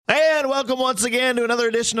welcome once again to another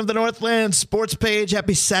edition of the Northland Sports Page.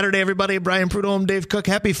 Happy Saturday, everybody. Brian Prudhomme, Dave Cook.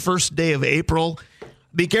 Happy first day of April.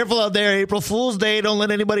 Be careful out there. April Fool's Day. Don't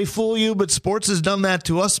let anybody fool you, but sports has done that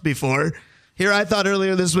to us before. Here, I thought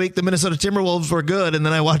earlier this week the Minnesota Timberwolves were good, and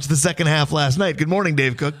then I watched the second half last night. Good morning,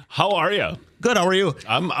 Dave Cook. How are you? Good. How are you?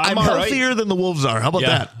 I'm healthier than the Wolves are. How about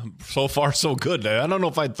that? So far, so good. I don't know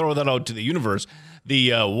if I'd throw that out to the universe.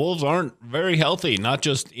 The Wolves aren't very healthy, not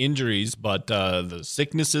just injuries, but the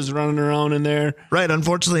sickness is running around in there. Right.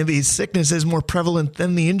 Unfortunately, the sickness is more prevalent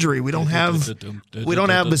than the injury. We don't have,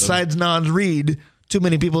 besides Nas Reed, too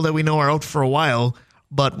many people that we know are out for a while.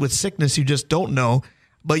 But with sickness, you just don't know.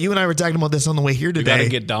 But you and I were talking about this on the way here today. You got to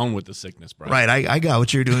get down with the sickness, Brian. Right. I got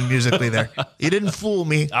what you're doing musically there. You didn't fool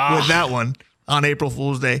me with that one on April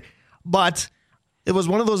Fool's Day. But it was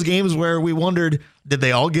one of those games where we wondered, did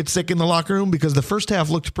they all get sick in the locker room? Because the first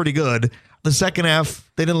half looked pretty good. The second half,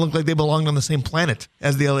 they didn't look like they belonged on the same planet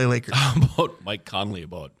as the LA Lakers. How about Mike Conley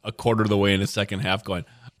about a quarter of the way in the second half going,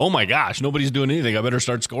 oh my gosh, nobody's doing anything. I better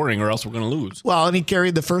start scoring or else we're going to lose. Well, and he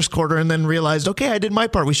carried the first quarter and then realized, okay, I did my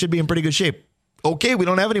part. We should be in pretty good shape. Okay, we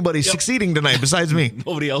don't have anybody succeeding tonight besides me.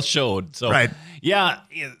 Nobody else showed. So, right. Yeah.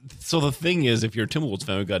 So the thing is, if you're a Timberwolves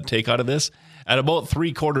fan, we've got to take out of this. At about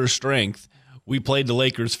 3/4 strength, we played the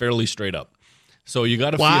Lakers fairly straight up. So you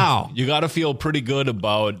got to feel pretty good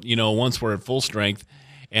about, once we're at full strength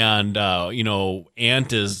and,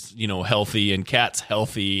 Ant is, healthy and Cat's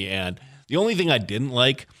healthy. And the only thing I didn't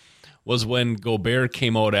like was when Gobert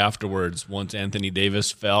came out afterwards once Anthony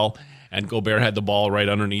Davis fell. And Gobert had the ball right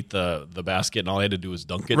underneath the basket, and all he had to do was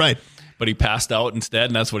dunk it. Right. But he passed out instead,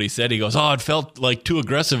 and that's what he said. He goes, it felt like too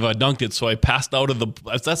aggressive. I dunked it, so I passed out of the –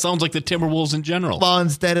 that sounds like the Timberwolves in general. Well,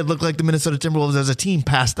 instead it looked like the Minnesota Timberwolves as a team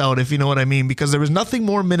passed out, if you know what I mean, because there was nothing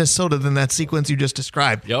more Minnesota than that sequence you just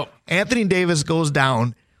described. Yep. Anthony Davis goes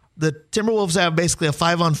down. The Timberwolves have basically a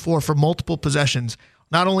 5-on-4 for multiple possessions.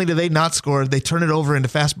 Not only do they not score, they turn it over into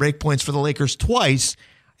fast break points for the Lakers twice.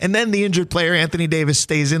 And then the injured player, Anthony Davis,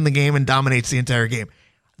 stays in the game and dominates the entire game.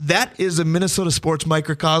 That is a Minnesota sports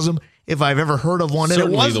microcosm if I've ever heard of one. Certainly,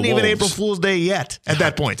 and it wasn't even April Fool's Day yet at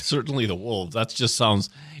that point. Certainly the Wolves. That just sounds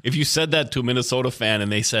 – if you said that to a Minnesota fan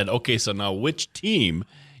and they said, okay, so now which team?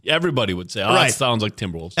 Everybody would say, that sounds like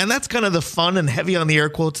Timberwolves. And that's kind of the fun and heavy on the air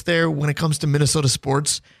quotes there when it comes to Minnesota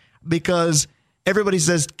sports, because everybody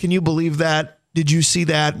says, can you believe that? Did you see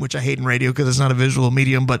that? Which I hate in radio because it's not a visual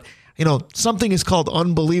medium, but – something is called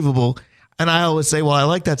unbelievable. And I always say, well, I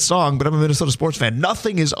like that song, but I'm a Minnesota sports fan.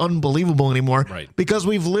 Nothing is unbelievable anymore because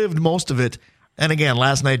we've lived most of it. And again,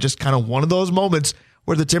 last night, just kind of one of those moments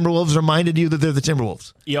where the Timberwolves reminded you that they're the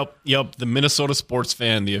Timberwolves. Yep. The Minnesota sports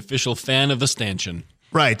fan, the official fan of the stanchion.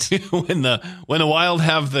 Right. when the Wild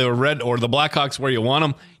have the red or the Blackhawks where you want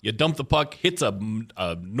them, you dump the puck, hits a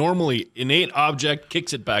normally innate object,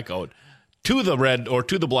 kicks it back out to the red or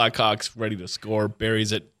to the Blackhawks, ready to score,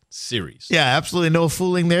 buries it. Series. Yeah, absolutely no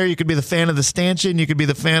fooling there. You could be the fan of the stanchion. You could be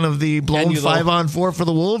the fan of the blown 5-on-4 for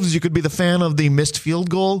the Wolves. You could be the fan of the missed field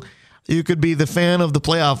goal. You could be the fan of the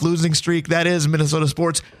playoff losing streak. That is Minnesota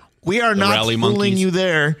sports. We are not fooling you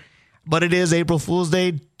there, but it is April Fool's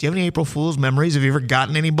Day. Do you have any April Fool's memories? Have you ever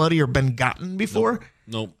gotten anybody or been gotten before?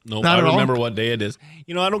 Nope. I remember what day it is.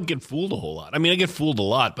 I don't get fooled a whole lot. I mean, I get fooled a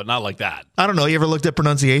lot, but not like that. I don't know. You ever looked at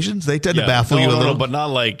pronunciations? They tend to baffle you a little. But not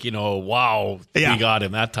like, wow, we got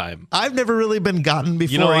him that time. I've never really been gotten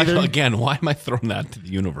before either. Again, why am I throwing that to the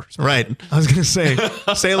universe? Right. I was going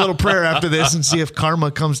to say a little prayer after this and see if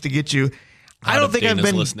karma comes to get you. I don't think I've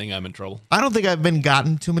been listening. I'm in trouble. I don't think I've been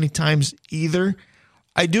gotten too many times either.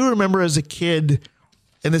 I do remember as a kid,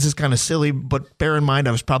 and this is kind of silly, but bear in mind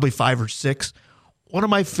I was probably 5 or 6. One of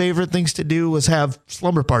my favorite things to do was have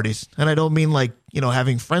slumber parties. And I don't mean like,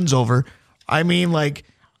 having friends over. I mean like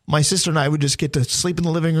my sister and I would just get to sleep in the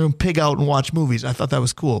living room, pig out, and watch movies. I thought that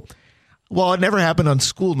was cool. Well, it never happened on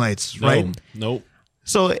school nights, right? Nope.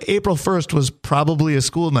 So April 1st was probably a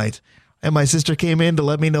school night. And my sister came in to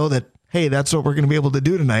let me know that, hey, that's what we're going to be able to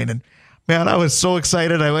do tonight. And man, I was so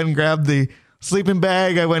excited. I went and grabbed the sleeping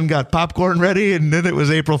bag. I went and got popcorn ready, and then it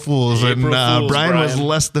was April Fool's. Brian was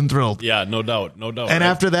less than thrilled. Yeah, no doubt. And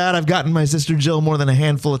after that, I've gotten my sister Jill more than a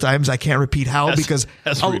handful of times. I can't repeat how because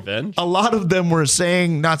revenge. A lot of them were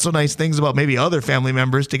saying not so nice things about maybe other family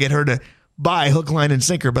members to get her to buy hook, line, and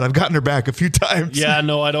sinker, but I've gotten her back a few times. Yeah,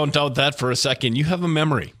 no, I don't doubt that for a second. You have a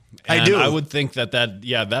memory. And I do. I would think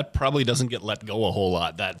that probably doesn't get let go a whole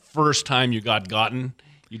lot. That first time you got gotten,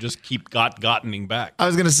 you just keep gottening back. I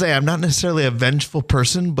was going to say, I'm not necessarily a vengeful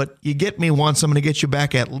person, but you get me once, I'm going to get you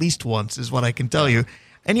back at least once is what I can tell you.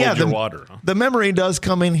 And Hold your water, huh? The memory does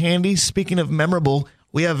come in handy. Speaking of memorable,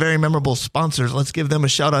 we have very memorable sponsors. Let's give them a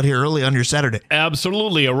shout out here early on your Saturday.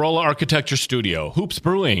 Absolutely. Arola Architecture Studio, Hoops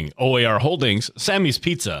Brewing, OAR Holdings, Sammy's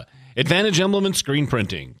Pizza, Advantage Emblem and Screen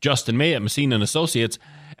Printing, Justin May at Messina and Associates,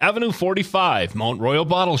 Avenue 45, Mount Royal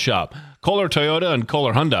Bottle Shop, Kohler Toyota and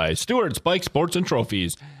Kohler Hyundai, Stewart's Bike Sports and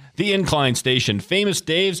Trophies, The Incline Station, Famous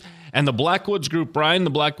Dave's, and the Blackwoods Group. Brian, the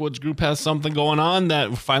Blackwoods Group has something going on that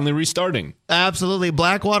we're finally restarting. Absolutely.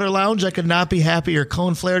 Blackwater Lounge, I could not be happier.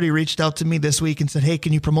 Colin Flaherty reached out to me this week and said, hey,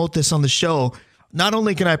 can you promote this on the show? Not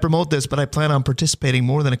only can I promote this, but I plan on participating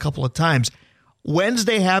more than a couple of times.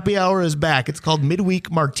 Wednesday happy hour is back. It's called Midweek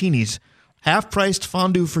Martinis. Half-priced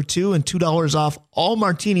fondue for $2 and $2 off all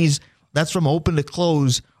martinis. That's from open to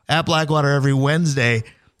close at Blackwater every Wednesday.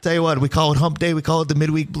 Tell you what, we call it Hump Day. We call it the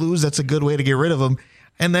Midweek Blues. That's a good way to get rid of them.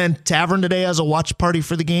 And then Tavern today has a watch party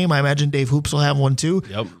for the game. I imagine Dave Hoops will have one too.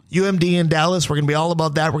 Yep. UMD in Dallas. We're going to be all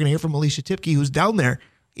about that. We're going to hear from Alicia Tipcke, who's down there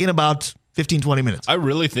in about 15, 20 minutes. I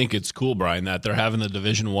really think it's cool, Brian, that they're having the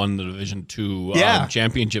Division I, the Division II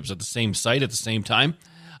championships at the same site at the same time.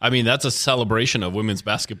 I mean, that's a celebration of women's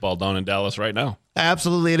basketball down in Dallas right now.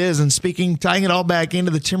 Absolutely it is. And tying it all back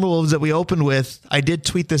into the Timberwolves that we opened with, I did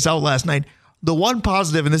tweet this out last night. The one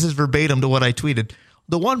positive, and this is verbatim to what I tweeted,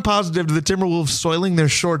 the one positive to the Timberwolves soiling their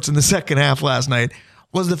shorts in the second half last night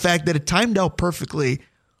was the fact that it timed out perfectly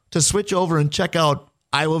to switch over and check out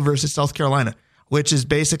Iowa versus South Carolina, which is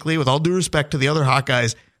basically, with all due respect to the other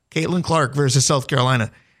Hawkeyes, Caitlin Clark versus South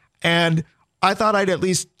Carolina. And I thought I'd at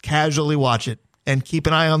least casually watch it and keep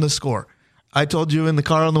an eye on the score. I told you in the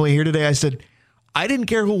car on the way here today, I said, I didn't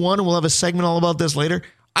care who won, and we'll have a segment all about this later.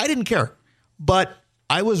 I didn't care, but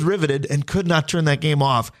I was riveted and could not turn that game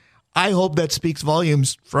off. I hope that speaks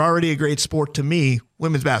volumes for already a great sport to me,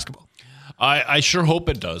 women's basketball. I sure hope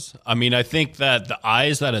it does. I mean, I think that the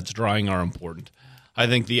eyes that it's drawing are important. I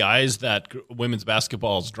think the eyes that women's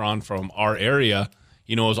basketball is drawn from our area,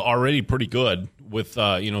 is already pretty good with,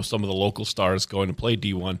 some of the local stars going to play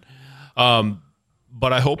D1.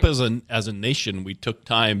 But I hope as a nation, we took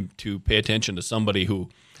time to pay attention to somebody who,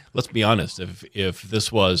 let's be honest, if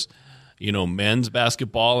this was, men's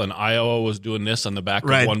basketball and Iowa was doing this on the back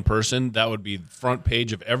of one person, that would be front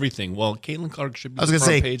page of everything. Well, Caitlin Clark should be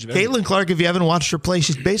front page of everything. Caitlin Clark, if you haven't watched her play,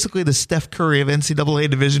 she's basically the Steph Curry of NCAA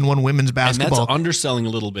Division I women's basketball. And that's underselling a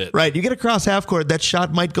little bit. Right. You get across half court, that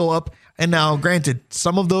shot might go up. And now, granted,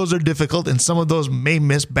 some of those are difficult and some of those may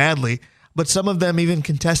miss badly, but some of them even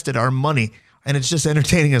contested are money. And it's just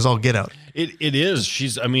entertaining as all get out. It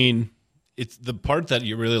is. It's the part that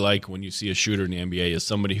you really like when you see a shooter in the NBA is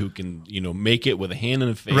somebody who can, make it with a hand in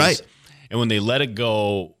the face. Right. And when they let it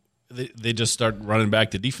go, they just start running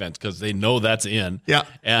back to defense because they know that's in. Yeah.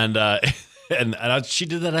 And she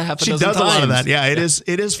did that a half a dozen times. She does a lot of that. Yeah, it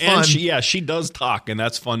is fun. And she does talk, and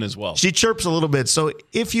that's fun as well. She chirps a little bit. So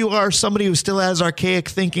if you are somebody who still has archaic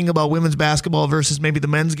thinking about women's basketball versus maybe the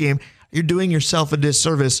men's game, you're doing yourself a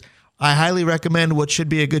disservice. I highly recommend what should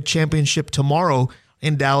be a good championship tomorrow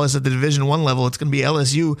in Dallas at the Division I level. It's going to be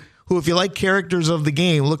LSU, who, if you like characters of the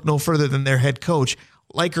game, look no further than their head coach.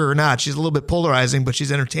 Like her or not, she's a little bit polarizing, but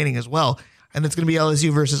she's entertaining as well. And it's going to be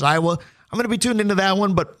LSU versus Iowa. I'm going to be tuned into that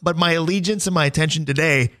one, but my allegiance and my attention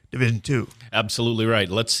today, Division II. Absolutely right.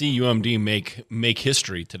 Let's see UMD make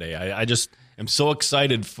history today. I just am so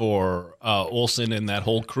excited for Olsen and that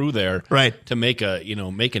whole crew there, right, to make a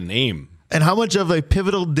name. And how much of a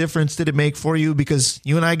pivotal difference did it make for you? Because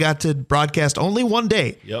you and I got to broadcast only one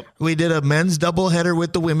day. Yep. We did a men's doubleheader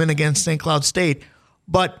with the women against St. Cloud State.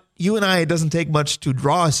 But you and I, it doesn't take much to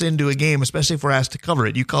draw us into a game, especially if we're asked to cover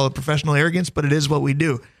it. You call it professional arrogance, but it is what we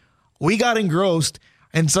do. We got engrossed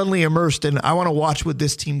and suddenly immersed in, I want to watch what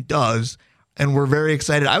this team does. And we're very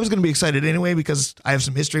excited. I was going to be excited anyway because I have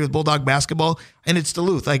some history with Bulldog basketball, and it's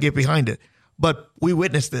Duluth. I get behind it. But we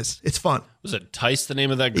witnessed this. It's fun. Was it Tice, the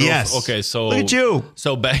name of that girl? Yes. Okay, so look at you.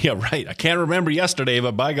 Yeah, right. I can't remember yesterday,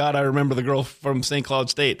 but by God, I remember the girl from St.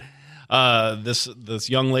 Cloud State. This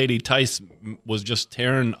young lady, Tice, was just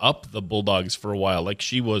tearing up the Bulldogs for a while. Like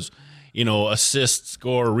she was, assist,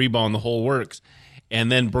 score, rebound, the whole works.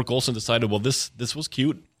 And then Brooke Olsen decided, well, this was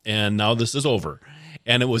cute, and now this is over.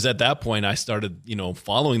 And it was at that point I started,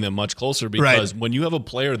 following them much closer because when you have a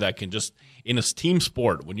player that can just, in a team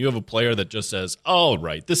sport, when you have a player that just says, oh,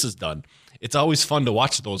 right, this is done, it's always fun to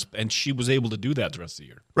watch those. And she was able to do that the rest of the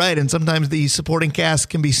year. Right. And sometimes the supporting cast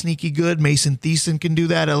can be sneaky good. Mason Thiessen can do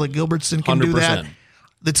that. Ella Gilbertson can 100%. Do that.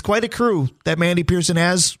 It's quite a crew that Mandy Pearson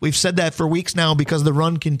has. We've said that for weeks now because the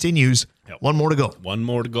run continues. Yep. One more to go. One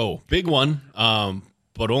more to go. Big one.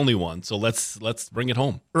 But only one. So let's bring it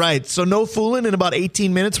home. Right. So no fooling. In about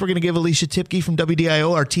 18 minutes, we're going to give Alicia Tipcke from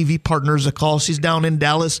WDIO, our TV partners, a call. She's down in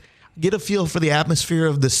Dallas. Get a feel for the atmosphere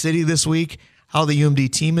of the city this week. how the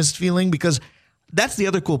UMD team is feeling, because that's the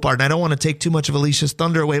other cool part. And I don't want to take too much of Alicia's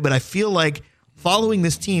thunder away, but I feel like following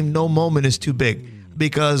this team, no moment is too big,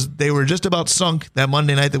 because they were just about sunk that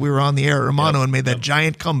Monday night that we were on the air at Romano and made that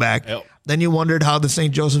giant comeback. Then you wondered how the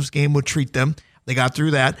St. Joseph's game would treat them. They got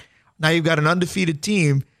through that. Now you've got an undefeated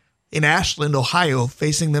team in Ashland, Ohio,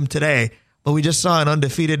 facing them today. But we just saw an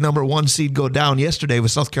undefeated number 1 seed go down yesterday with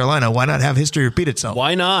South Carolina. Why not have history repeat itself?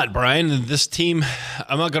 Why not, Brian? This team,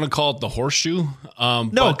 I'm not going to call it the horseshoe. No,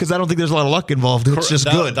 because I don't think there's a lot of luck involved. It's just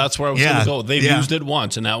good. That's where I was going to go. They've used it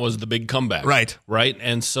once, and that was the big comeback. Right.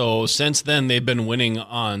 And so since then, they've been winning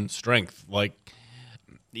on strength. Like,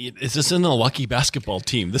 is this in a lucky basketball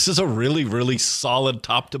team? This is a really, really solid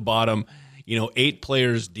top to bottom, 8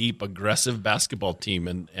 players deep, aggressive basketball team,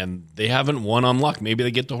 and they haven't won on luck. Maybe they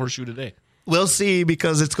get the horseshoe today. We'll see,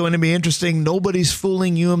 because it's going to be interesting. Nobody's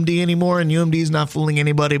fooling UMD anymore, and UMD is not fooling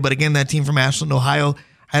anybody. But again, that team from Ashland, Ohio,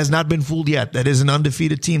 has not been fooled yet. That is an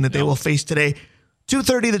undefeated team that they will face today.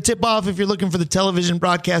 2:30 the tip-off. If you're looking for the television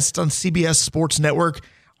broadcast, it's on CBS Sports Network.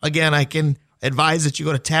 Again, I can advise that you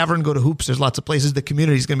go to Tavern, go to Hoops. There's lots of places. The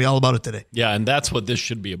community is going to be all about it today. Yeah, and that's what this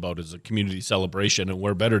should be about, is a community celebration, and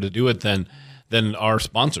we're better to do it than our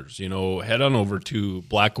sponsors. Head on over to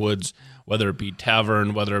Blackwoods, whether it be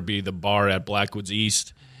Tavern, whether it be the bar at Blackwoods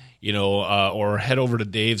East, or head over to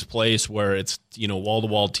Dave's place where it's,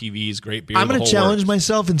 wall-to-wall TVs, great beer. I'm going to challenge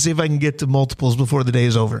myself and see if I can get to multiples before the day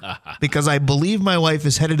is over, because I believe my wife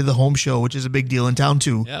is headed to the home show, which is a big deal in town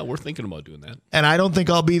too. Yeah, we're thinking about doing that. And I don't think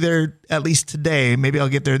I'll be there at least today. Maybe I'll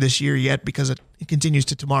get there this year yet, because it continues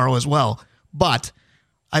to tomorrow as well. But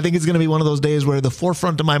I think it's going to be one of those days where the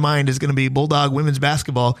forefront of my mind is going to be Bulldog women's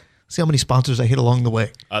basketball. See how many sponsors I hit along the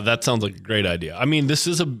way. That sounds like a great idea. I mean,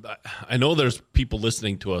 I know there's people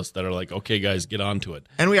listening to us that are like, okay, guys, get on to it.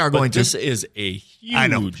 And we are going to. This is a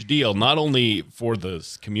huge deal, not only for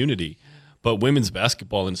this community, but women's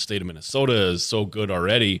basketball in the state of Minnesota is so good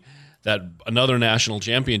already that another national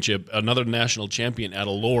champion at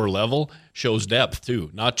a lower level shows depth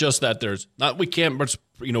too. Not just that we can't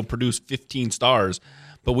produce 15 stars,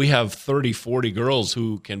 but we have 30, 40 girls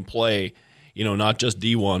who can play, not just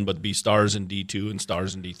D1, but be stars in D2 and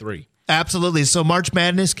stars in D3. Absolutely. So March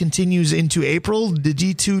Madness continues into April. The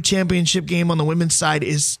D2 championship game on the women's side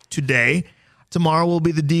is today. Tomorrow will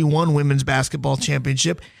be the D1 women's basketball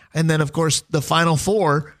championship. And then, of course, the Final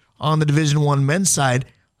Four on the Division I men's side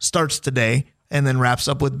starts today and then wraps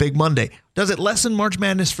up with Big Monday. Does it lessen March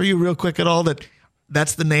Madness for you real quick at all?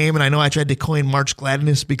 That's the name, and I know I tried to coin March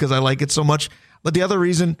Gladness because I like it so much. But the other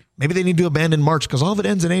reason, maybe they need to abandon March because all of it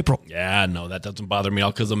ends in April. Yeah, no, that doesn't bother me at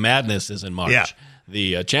all, because the madness is in March. Yeah.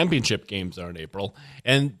 The championship games are in April.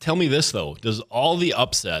 And tell me this, though. Does all the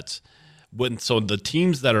upsets, so the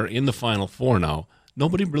teams that are in the Final Four now,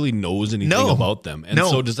 nobody really knows anything about them. And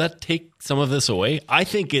so does that take some of this away? I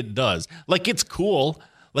think it does. Like, it's cool.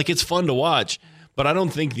 Like, it's fun to watch. But I don't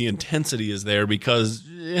think the intensity is there because,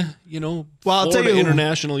 Florida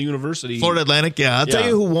International University. Florida Atlantic, yeah. I'll tell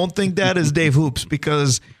you who won't think that is Dave Hoops,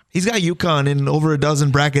 because he's got UConn in over a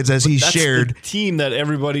dozen brackets as he's shared. That's the team that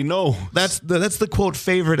everybody knows. That's the quote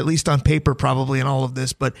favorite, at least on paper, probably in all of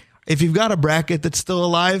this. But if you've got a bracket that's still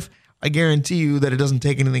alive, I guarantee you that it doesn't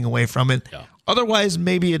take anything away from it. Yeah. Otherwise,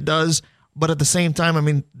 maybe it does. But at the same time, I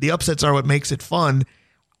mean, the upsets are what makes it fun.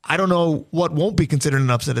 I don't know what won't be considered an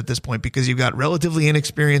upset at this point, because you've got relatively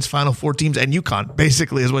inexperienced Final Four teams, and UConn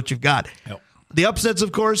basically is what you've got. Yep. The upsets,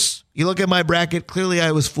 of course, you look at my bracket, clearly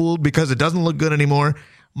I was fooled because it doesn't look good anymore.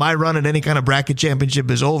 My run at any kind of bracket championship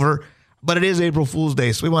is over, but it is April Fool's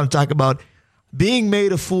Day, so we want to talk about being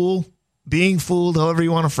made a fool, being fooled, however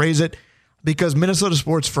you want to phrase it, because Minnesota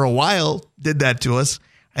sports for a while did that to us,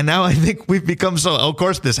 and now I think we've become so, of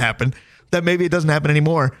course this happened, that maybe it doesn't happen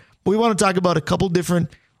anymore. But we want to talk about a couple different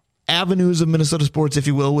avenues of Minnesota sports, if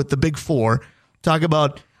you will, with the Big Four. Talk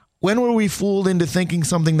about when were we fooled into thinking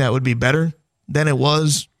something that would be better than it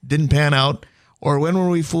was, didn't pan out, or when were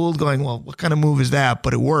we fooled going, well, what kind of move is that?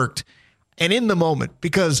 But it worked. And in the moment,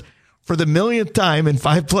 because for the millionth time in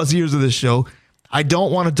 5+ years of this show, I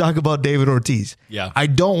don't want to talk about David Ortiz. Yeah. I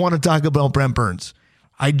don't want to talk about Brent Burns.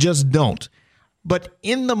 I just don't. But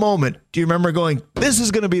in the moment, do you remember going, this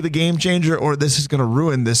is going to be the game changer, or this is going to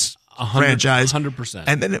ruin this franchise? 100%.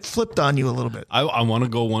 And then it flipped on you a little bit. I want to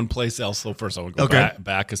go one place else. So first, I want to go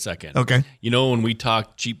back a second. Okay. When we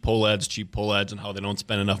talk cheap pull ads, and how they don't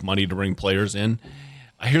spend enough money to bring players in,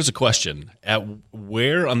 here's a question. At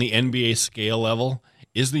where on the NBA scale level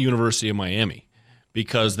is the University of Miami?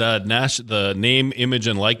 Because the name, image,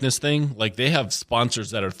 and likeness thing, like they have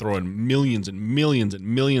sponsors that are throwing millions and millions and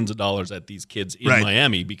millions of dollars at these kids in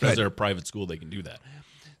Miami because they're a private school. They can do that.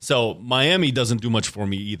 So Miami doesn't do much for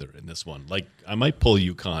me either in this one. Like, I might pull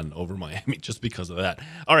UConn over Miami just because of that.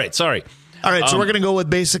 All right, sorry. All right, so we're going to go with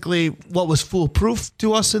basically what was foolproof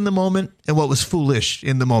to us in the moment and what was foolish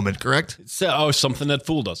in the moment, correct? Something that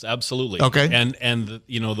fooled us, absolutely. Okay. And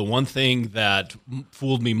the one thing that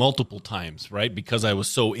fooled me multiple times, right, because I was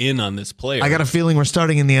so in on this player. I got a feeling we're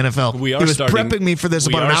starting in the NFL. He was prepping me for this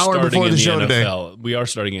about an hour before the show today. We are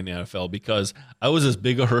starting in the NFL because I was as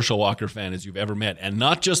big a Herschel Walker fan as you've ever met, and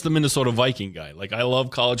not just the Minnesota Viking guy. Like, I love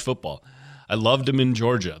college football. I loved him in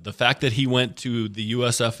Georgia. The fact that he went to the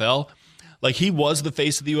USFL, like, he was the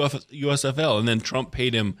face of the USFL, and then Trump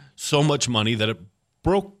paid him so much money that it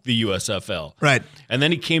broke the USFL. Right. And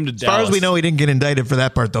then he came to Dallas. As far as we know, he didn't get indicted for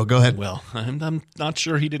that part, though. Go ahead. Well, I'm not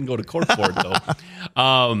sure he didn't go to court for it,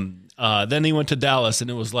 though. Then he went to Dallas, and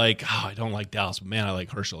it was like, I don't like Dallas, but man, I like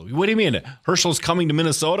Herschel. What do you mean? Herschel's coming to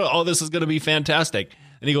Minnesota? Oh, this is going to be fantastic.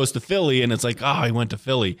 And he goes to Philly, and it's like, he went to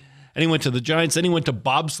Philly. And he went to the Giants, then he went to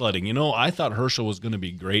bobsledding. I thought Herschel was going to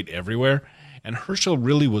be great everywhere. And Herschel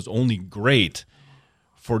really was only great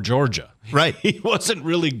for Georgia. Right. He wasn't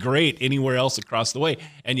really great anywhere else across the way.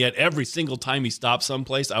 And yet every single time he stopped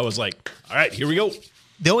someplace, I was like, all right, here we go.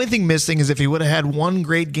 The only thing missing is if he would have had one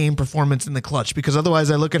great game performance in the clutch, because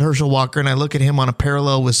otherwise I look at Herschel Walker and I look at him on a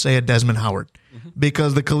parallel with, say, a Desmond Howard,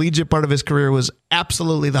 because the collegiate part of his career was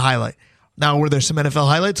absolutely the highlight. Now, were there some NFL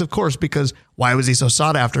highlights? Of course, because why was he so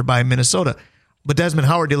sought after by Minnesota? But Desmond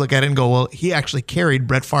Howard, you look at it and go, well, he actually carried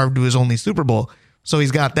Brett Favre to his only Super Bowl, so he's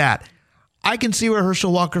got that. I can see where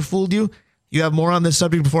Herschel Walker fooled you. You have more on this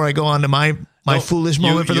subject before I go on to my foolish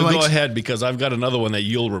moment for the Vikes? Go ahead, because I've got another one that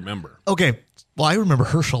you'll remember. Okay. Well, I remember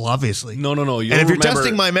Herschel, obviously. No. And if you're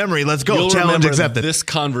testing my memory, let's go. Challenge accepted. This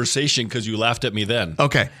conversation because you laughed at me then.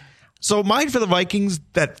 Okay. So mine for the Vikings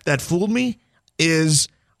that fooled me is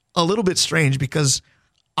a little bit strange because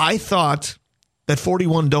I thought that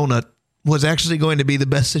 41 Donut was actually going to be the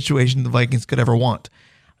best situation the Vikings could ever want.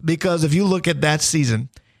 Because if you look at that season,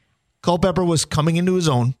 Culpepper was coming into his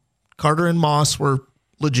own. Carter and Moss were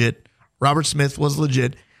legit. Robert Smith was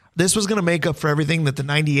legit. This was going to make up for everything that the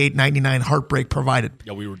 98-99 heartbreak provided.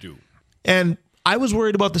 Yeah, we were due. And I was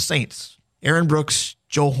worried about the Saints. Aaron Brooks,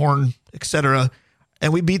 Joe Horn, etc.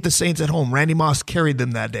 And we beat the Saints at home. Randy Moss carried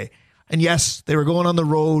them that day. And yes, they were going on the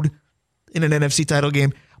road in an NFC title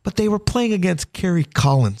game, but they were playing against Kerry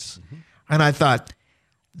Collins. And I thought,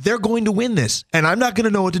 they're going to win this. And I'm not going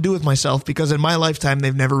to know what to do with myself because in my lifetime,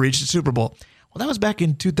 they've never reached the Super Bowl. Well, that was back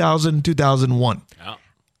in 2000, 2001. Yeah.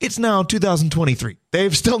 It's now 2023.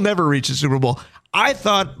 They've still never reached the Super Bowl. I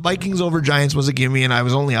thought Vikings over Giants was a gimme, and I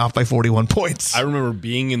was only off by 41 points. I remember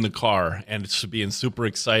being in the car and being super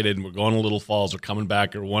excited, and we're going to Little Falls or coming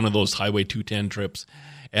back or one of those Highway 210 trips.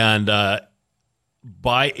 And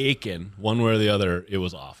by Aiken, one way or the other, it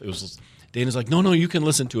was off. It was just, Dana's like, no, you can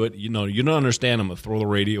listen to it. You don't understand. I'm going to throw the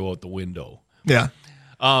radio out the window. Yeah.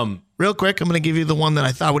 Real quick, I'm going to give you the one that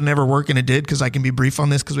I thought would never work, and it did because I can be brief on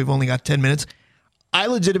this because we've only got 10 minutes. I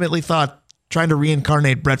legitimately thought trying to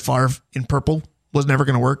reincarnate Brett Favre in purple was never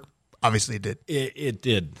going to work. Obviously, it did. It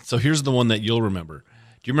did. So here's the one that you'll remember.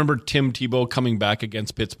 Do you remember Tim Tebow coming back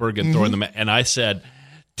against Pittsburgh and throwing them? And I said,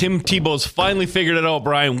 Tim Tebow's finally figured it out,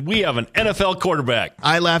 Brian. We have an NFL quarterback.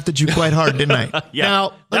 I laughed at you quite hard, didn't I? Yeah.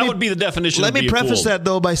 Now, that would be the definition of being Let me preface that,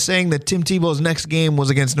 though, by saying that Tim Tebow's next game was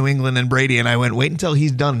against New England and Brady, and I went, wait until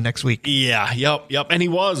he's done next week. Yeah, yep. And he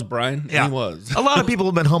was, Brian. Yeah. He was. A lot of people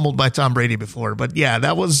have been humbled by Tom Brady before, but yeah,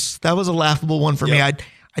 that was a laughable one for me.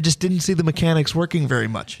 I just didn't see the mechanics working very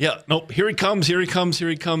much. Yeah, nope. Here he comes.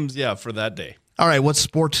 Yeah, for that day. All right, what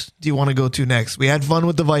sport do you want to go to next? We had fun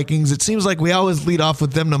with the Vikings. It seems like we always lead off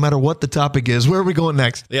with them no matter what the topic is. Where are we going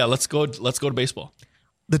next? Yeah, let's go to baseball.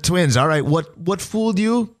 The Twins. All right, what fooled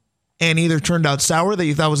you and either turned out sour that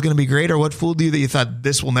you thought was going to be great or what fooled you that you thought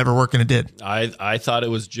this will never work and it did? I thought it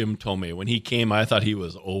was Jim Thome. When he came, I thought he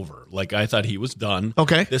was over. Like, I thought he was done.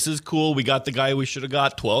 Okay. This is cool. We got the guy we should have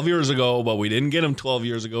got 12 years ago, but we didn't get him 12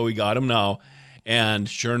 years ago. We got him now. And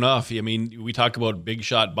sure enough, I mean, we talk about Big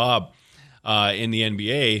Shot Bob in the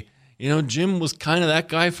NBA. Jim was kind of that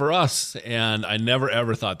guy for us, and I never,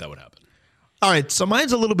 ever thought that would happen. All right, so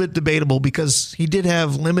mine's a little bit debatable because he did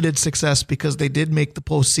have limited success because they did make the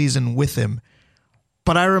postseason with him.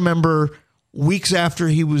 But I remember weeks after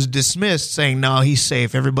he was dismissed saying, no, he's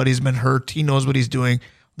safe. Everybody's been hurt. He knows what he's doing.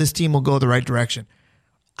 This team will go the right direction.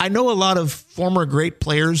 I know a lot of former great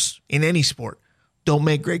players in any sport don't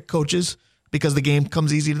make great coaches because the game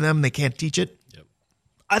comes easy to them and they can't teach it. Yep.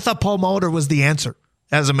 I thought Paul Molitor was the answer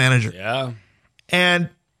as a manager. Yeah. And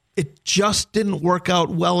it just didn't work out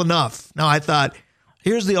well enough. Now I thought,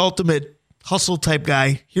 here's the ultimate hustle type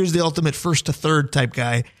guy. Here's the ultimate first to third type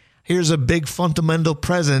guy. here's a big fundamental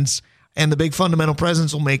presence, and the big fundamental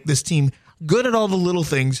presence will make this team good at all the little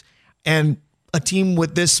things. And a team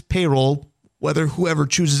with this payroll, whether whoever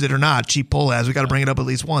chooses it or not, Cheap Poll has, we got to bring it up at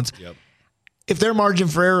least once. Yep. If their margin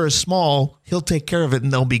for error is small, he'll take care of it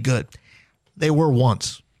and they'll be good. They were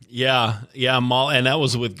once. Yeah, and that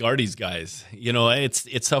was with Gardy's guys.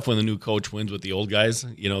 It's tough when the new coach wins with the old guys,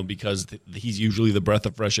 because he's usually the breath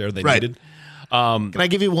of fresh air they needed. Can I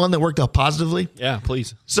give you one that worked out positively? Yeah,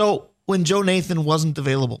 please. So when Joe Nathan wasn't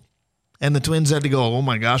available and the Twins had to go, oh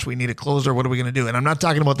my gosh, we need a closer, what are we going to do? And I'm not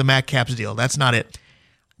talking about the Matt Capps deal. That's not it.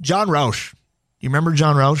 John Roush. You remember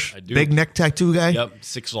John Roush? I do. Big neck tattoo guy? Yep,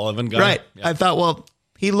 6'11" guy. Right. Yep. I thought, well,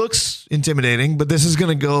 he looks intimidating, but this is going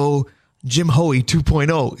to go Jim Hoey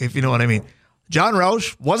 2.0, if you know what I mean. John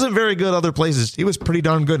Roush wasn't very good other places. He was pretty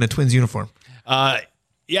darn good in a Twins uniform.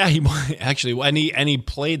 Yeah, he actually, and he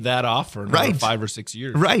played that off for another 5 or 6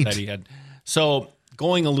 years. Right. That he had. So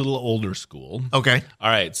going a little older school. Okay. All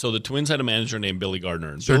right. So the Twins had a manager named Billy Gardner.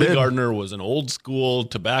 And Sure Billy did. Gardner was an old school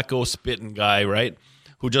tobacco spitting guy, right?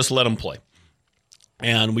 Who just let him play.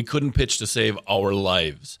 And we couldn't pitch to save our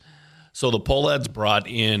lives. So the Pohlads brought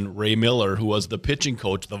in Ray Miller, who was the pitching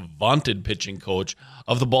coach, the vaunted pitching coach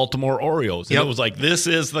of the Baltimore Orioles. And It was like, this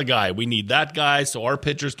is the guy. We need that guy so our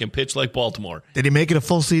pitchers can pitch like Baltimore. Did he make it a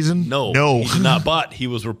full season? No. He did not, but he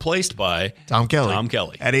was replaced by Tom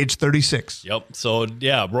Kelly. At age 36. Yep. So,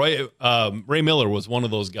 yeah, Ray Miller was one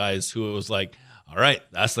of those guys who was like, all right,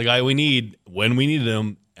 that's the guy we need when we needed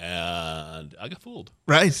him. And I got fooled.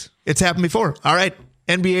 Right. It's happened before. All right.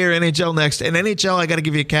 NBA or NHL next. And NHL, I got to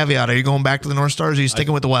give you a caveat. Are you going back to the North Stars or are you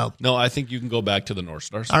sticking with the Wild? No, I think you can go back to the North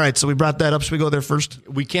Stars. All right. So we brought that up. Should we go there first?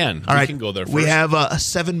 We can. All right. We can go there first. We have a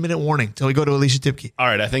 7-minute warning till we go to Alicia Tipcke. All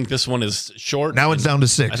right. I think this one is short. Now it's down to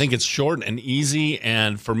 6. I think it's short and easy,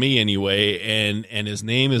 and for me anyway, and his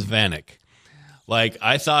name is Vanek. Like,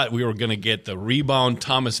 I thought we were going to get the rebound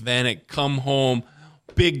Thomas Vanek, come home,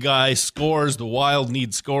 big guy, scores, the Wild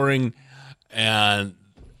need scoring, and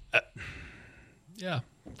yeah.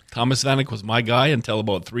 Thomas Vanek was my guy until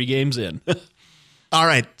about 3 games in. All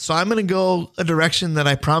right. So I'm going to go a direction that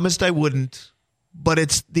I promised I wouldn't, but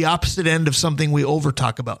it's the opposite end of something we over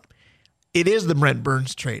talk about. It is the Brent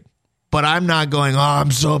Burns trade, but I'm not going, oh,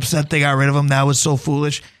 I'm so upset they got rid of him. That was so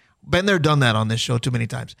foolish. Been there, done that on this show too many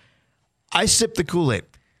times. I sipped the Kool-Aid.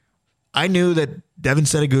 I knew that Devin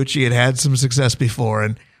Setaguchi had some success before,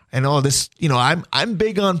 and all this, I'm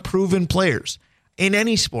big on proven players in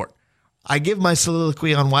any sport. I give my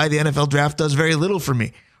soliloquy on why the NFL draft does very little for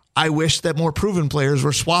me. I wish that more proven players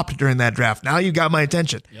were swapped during that draft. Now you got my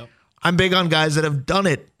attention. Yep. I'm big on guys that have done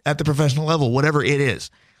it at the professional level, whatever it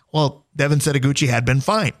is. Well, Devin Setaguchi had been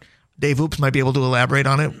fine. Dave Hoops might be able to elaborate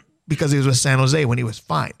on it because he was with San Jose when he was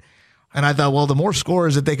fine. And I thought, well, the more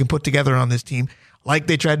scorers that they can put together on this team, like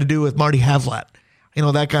they tried to do with Marty Havlat,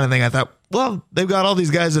 that kind of thing. I thought, well, they've got all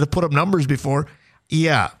these guys that have put up numbers before.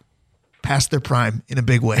 Yeah, past their prime in a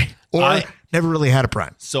big way. Or never really had a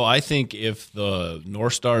prime. So I think if the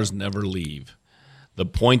North Stars never leave, the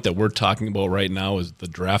point that we're talking about right now is the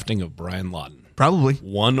drafting of Brian Lawton. Probably.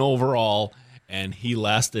 1 overall, and he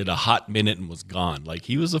lasted a hot minute and was gone. Like,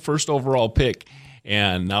 he was the first overall pick,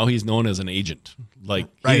 and now he's known as an agent. Like,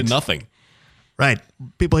 he did nothing. Right.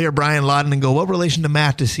 People hear Brian Lawton and go, what relation to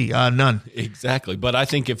Matt is he? None. Exactly. But I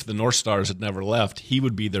think if the North Stars had never left, he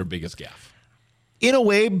would be their biggest gaffe. In a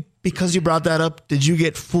way, because you brought that up, did you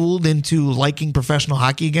get fooled into liking professional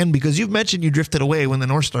hockey again? Because you've mentioned you drifted away when the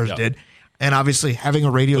North Stars did. And obviously having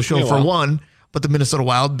a radio show for 1, but the Minnesota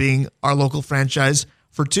Wild being our local franchise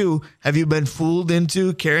for 2, have you been fooled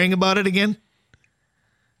into caring about it again?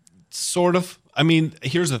 Sort of. I mean,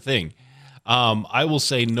 here's the thing. I will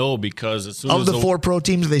say no because as soon as the 4 pro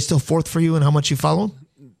teams, are they still 4th for you in how much you follow them?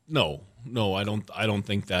 No, I don't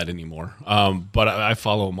think that anymore. But I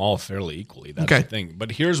follow them all fairly equally. That's the thing.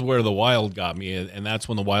 But here's where the Wild got me, and that's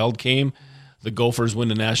when the Wild came. The Gophers win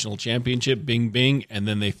the national championship, bing, bing, and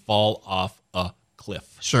then they fall off a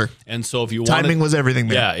cliff. Sure. And so if you timing was everything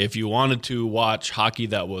there. Yeah, if you wanted to watch hockey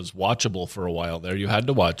that was watchable for a while there, you had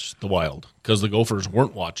to watch the Wild because the Gophers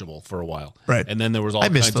weren't watchable for a while. Right. And then there was all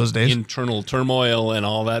kinds of internal turmoil and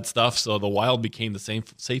all that stuff, so the Wild became the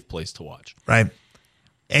safe place to watch. Right.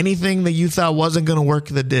 Anything that you thought wasn't going to work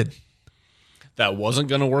that did? That wasn't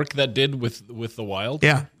going to work that did with the Wild?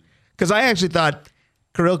 Yeah. Because I actually thought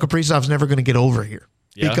Kirill Kaprizov's never going to get over here.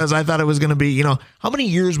 Yeah. Because I thought it was going to be, how many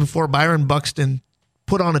years before Byron Buxton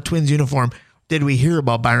put on a Twins uniform did we hear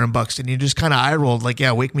about Byron Buxton? You just kind of eye rolled like,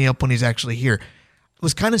 yeah, wake me up when he's actually here. It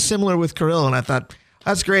was kind of similar with Kirill, and I thought,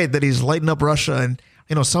 that's great that he's lighting up Russia and,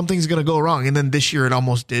 something's going to go wrong. And then this year it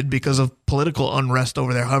almost did because of political unrest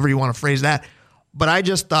over there, however you want to phrase that. But I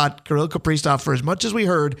just thought Kirill Kaprizov, for as much as we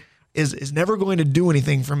heard, is never going to do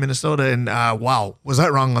anything for Minnesota. And wow, was I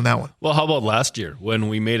wrong on that one? Well, how about last year when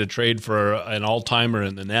we made a trade for an all-timer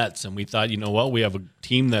in the Nets, and we thought, you know what, we have a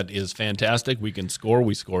team that is fantastic. We can score.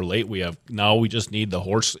 We score late. We just need the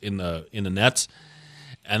horse in the Nets,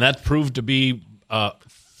 and that proved to be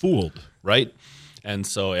fooled, right? And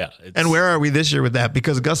so, yeah. And where are we this year with that?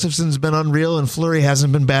 Because Gustafson's been unreal and Fleury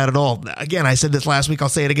hasn't been bad at all. Again, I said this last week. I'll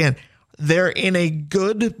say it again. They're in a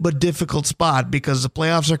good but difficult spot because the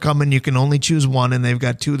playoffs are coming. You can only choose one, and they've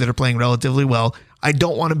got two that are playing relatively well. I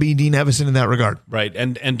don't want to be Dean Evison in that regard. Right,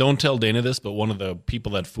 and don't tell Dana this, but one of the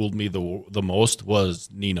people that fooled me the most was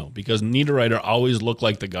Nino, because Niederreiter always looked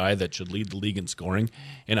like the guy that should lead the league in scoring,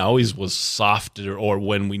 and always was soft or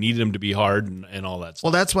when we needed him to be hard and all that stuff.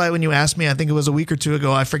 Well, that's why when you asked me, I think it was a week or two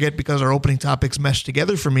ago, I forget because our opening topics meshed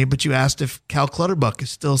together for me, but you asked if Cal Clutterbuck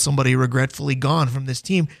is still somebody regretfully gone from this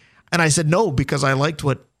team. And I said no, because I liked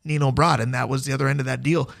what Nino brought, and that was the other end of that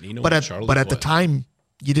deal. But at the time,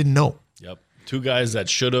 you didn't know. Yep. Two guys that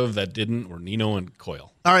should have, that didn't, were Nino and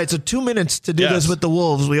Coyle. All right, so 2 minutes to do this with the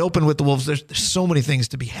Wolves. We open with the Wolves. There's so many things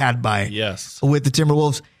to be had by with the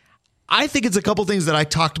Timberwolves. I think it's a couple things that I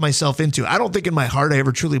talked myself into. I don't think in my heart I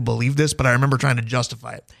ever truly believed this, but I remember trying to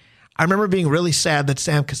justify it. I remember being really sad that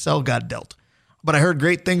Sam Cassell got dealt, but I heard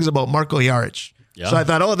great things about Marko Jaric. Yeah. So I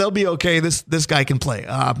thought, they'll be okay. This guy can play.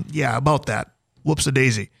 Yeah, about that.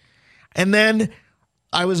 Whoops-a-daisy. And then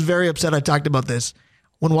I was very upset. I talked about this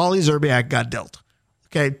when Wally Szczerbiak got dealt.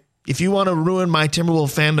 Okay, if you want to ruin my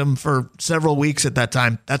Timberwolves fandom for several weeks at that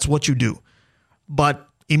time, that's what you do. But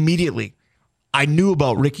immediately, I knew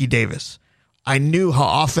about Ricky Davis. I knew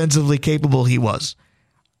how offensively capable he was.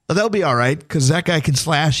 But they'll be all right because that guy can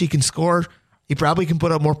slash. He can score. He probably can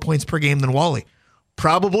put up more points per game than Wally.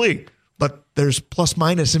 Probably. But there's plus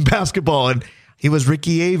minus in basketball, and he was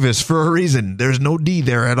Ricky Davis for a reason. There's no D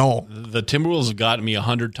there at all. The Timberwolves have gotten me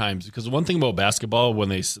 100 times because one thing about basketball, when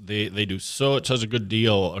they do such a good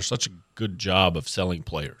deal or such a good job of selling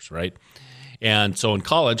players, right? And so in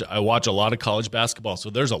college, I watch a lot of college basketball.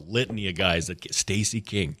 So there's a litany of guys that get Stacey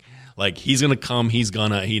King. Like, he's going to come,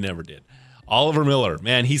 he never did. Oliver Miller,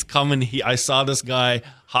 man, he's coming. I saw this guy,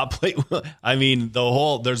 hot plate. I mean,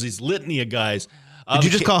 there's these litany of guys. Did you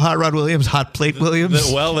just call Hot Rod Williams Hot Plate Williams?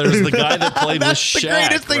 There's the guy that played with Shaq. That's the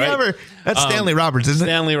greatest thing ever. That's Stanley Roberts, isn't it?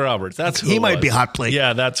 Stanley Roberts. That's who he might be Hot Plate.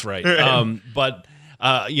 Yeah, that's right. But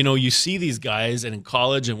you see these guys, and in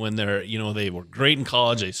college, and when they were great in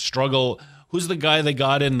college, they struggle. Who's the guy they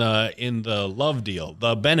got in the Love deal?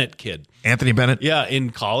 The Bennett kid. Anthony Bennett? Yeah,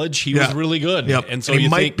 in college, he was really good. Yep. And so he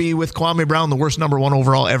might be, with Kwame Brown, the worst number one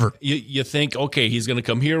overall ever. You think, okay, he's going to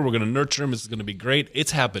come here. We're going to nurture him. This is going to be great.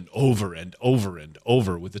 It's happened over and over and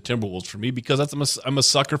over with the Timberwolves for me because I'm a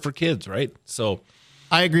sucker for kids, right? So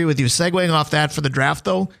I agree with you. Segueing off that for the draft,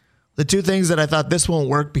 though, the two things that I thought this won't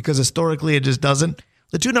work because historically it just doesn't,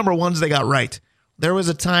 the two number ones they got right. There was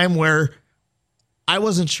a time where I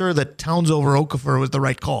wasn't sure that Towns over Okafor was the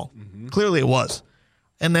right call. Mm-hmm. Clearly it was.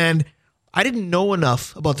 And then I didn't know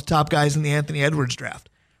enough about the top guys in the Anthony Edwards draft.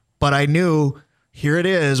 But I knew, here it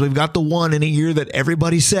is. We've got the one in a year that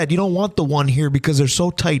everybody said, you don't want the one here because they're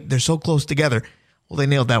so tight. They're so close together. Well, they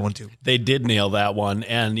nailed that one too. They did nail that one.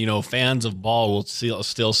 And, fans of Ball will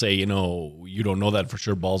still say, you don't know that for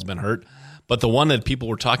sure. Ball's been hurt. But the one that people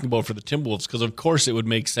were talking about for the Timberwolves, because of course it would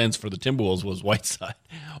make sense for the Timberwolves, was Whiteside.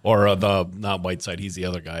 Or not Whiteside, he's the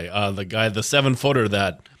other guy. The 7-footer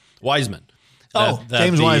that Wiseman.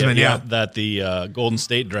 James Wiseman, yeah. That the Golden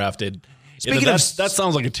State drafted. That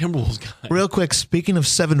sounds like a Timberwolves guy. Real quick, speaking of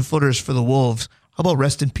 7-footers for the Wolves, how about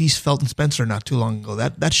rest in peace Felton Spencer not too long ago?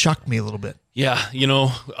 That shocked me a little bit. Yeah,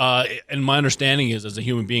 and my understanding is, as a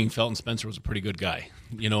human being, Felton Spencer was a pretty good guy.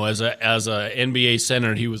 As a NBA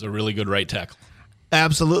center, he was a really good right tackle.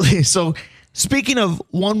 Absolutely. So speaking of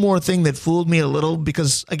one more thing that fooled me a little,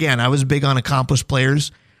 because, again, I was big on accomplished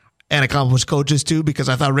players and accomplished coaches, too, because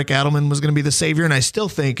I thought Rick Adelman was going to be the savior, and I still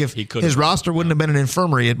think if his roster wouldn't have been an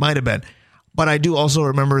infirmary, it might have been. But I do also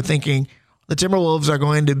remember thinking the Timberwolves are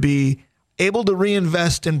going to be able to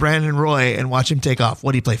reinvest in Brandon Roy and watch him take off.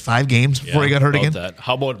 What, did he play 5 games before he got hurt again? That.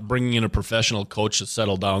 How about bringing in a professional coach to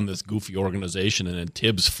settle down this goofy organization, and then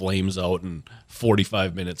Tibbs flames out in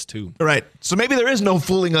 45 minutes too? Right. So maybe there is no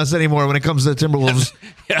fooling us anymore when it comes to the Timberwolves.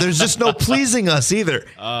 There's just no pleasing us either.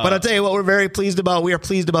 But I'll tell you what we're very pleased about. We are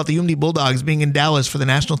pleased about the UMD Bulldogs being in Dallas for the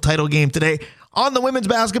national title game today. On the women's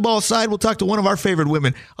basketball side, we'll talk to one of our favorite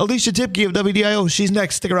women, Alicia Tipcke of WDIO. She's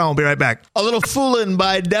next. Stick around. We'll be right back. A little Foolin'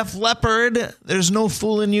 by Def Leppard. There's no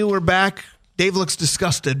fooling you. We're back. Dave looks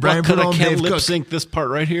disgusted. Brian Prudhomme, I can't Dave lip Cook. sync this part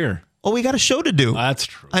right here. Oh, we got a show to do. That's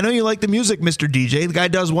true. I know you like the music, Mr. DJ. The guy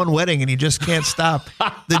does one wedding, and he just can't stop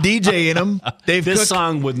the DJ in him. Dave This Cook.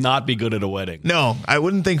 song would not be good at a wedding. No, I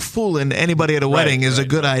wouldn't think fooling anybody at a wedding is a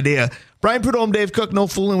good idea. Brian Prudhomme, Dave Cook, no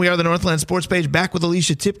fooling. We are the Northland Sports Page, back with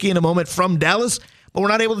Alicia Tipcke in a moment from Dallas. But we're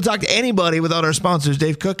not able to talk to anybody without our sponsors.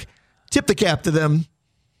 Dave Cook, tip the cap to them.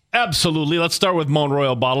 Absolutely. Let's start with Mount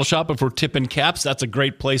Royal Bottle Shop. If we're tipping caps, that's a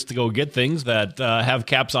great place to go get things that have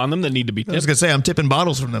caps on them that need to be tipped. I was going to say, I'm tipping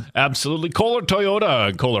bottles from them. Absolutely. Kohler Toyota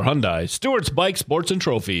and Kohler Hyundai, Stewart's Bike, Sports and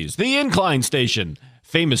Trophies, The Incline Station,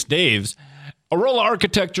 Famous Dave's, Arola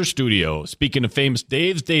Architecture Studio. Speaking of Famous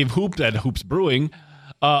Dave's, Dave Hoop at Hoops Brewing,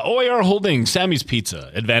 OAR Holdings, Sammy's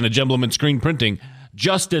Pizza, Advantage Emblem and Screen Printing,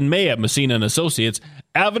 Justin May at Messina and Associates,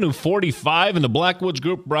 Avenue 45 and the Blackwoods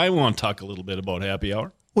Group. Brian, we want to talk a little bit about happy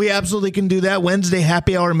hour. We absolutely can do that. Wednesday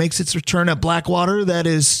happy hour makes its return at Blackwater. That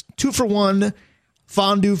is 2 for 1,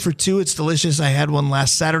 fondue for 2. It's delicious. I had one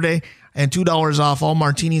last Saturday, and $2 off all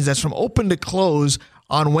martinis. That's from open to close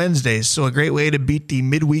on Wednesdays. So a great way to beat the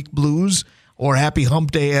midweek blues, or happy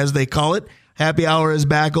hump day as they call it. Happy hour is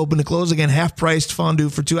back, open to close. Again, half-priced fondue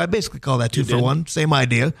for 2. I basically call that 2 for 1. Same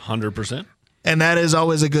idea. 100%. And that is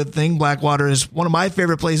always a good thing. Blackwater is one of my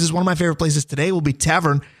favorite places. One of my favorite places today will be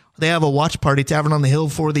Tavern. They have a watch party, Tavern on the Hill,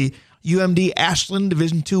 for the UMD Ashland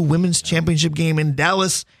Division II Women's Championship game in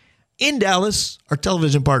Dallas. In Dallas, our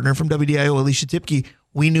television partner from WDIO, Alicia Tipcke,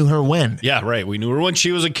 we knew her when. Yeah, right. We knew her when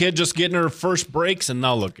she was a kid, just getting her first breaks, and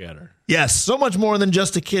now look at her. Yes, so much more than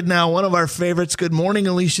just a kid now. One of our favorites. Good morning,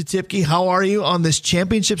 Alicia Tipcke. How are you on this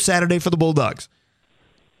championship Saturday for the Bulldogs?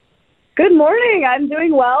 Good morning. I'm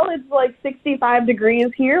doing well. It's like 65 degrees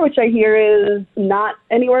here, which I hear is not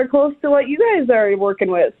anywhere close to what you guys are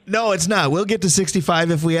working with. No, it's not. We'll get to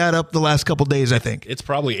 65 if we add up the last couple days, I think. It's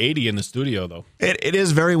probably 80 in the studio, though. It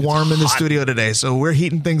is very warm in the studio today, so we're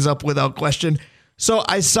heating things up without question. So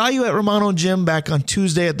I saw you at Romano Gym back on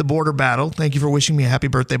Tuesday at the Border Battle. Thank you for wishing me a happy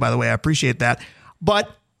birthday, by the way. I appreciate that.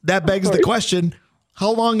 But that begs the question,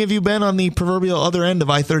 how long have you been on the proverbial other end of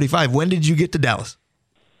I-35? When did you get to Dallas?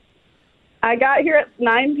 I got here at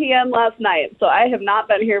 9 p.m. last night, so I have not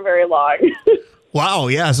been here very long. Wow,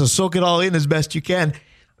 yeah, so soak it all in as best you can.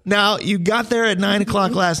 Now, you got there at 9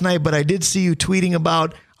 o'clock last night, but I did see you tweeting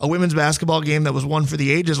about a women's basketball game that was won for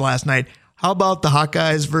the ages last night. How about the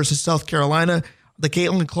Hawkeyes versus South Carolina, the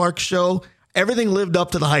Caitlin Clark show? Everything lived up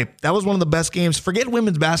to the hype. That was one of the best games. Forget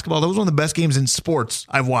women's basketball. That was one of the best games in sports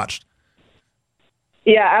I've watched.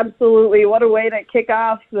 Yeah, absolutely. What a way to kick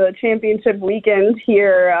off the championship weekend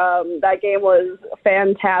here. That game was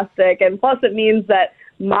fantastic. And plus it means that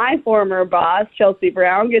my former boss, Chelsea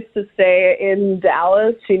Brown, gets to stay in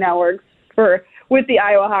Dallas. She now works with the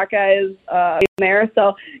Iowa Hawkeyes there.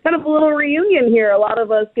 So kind of a little reunion here. A lot of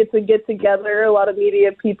us get together. A lot of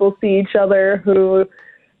media people see each other who,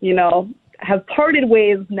 have parted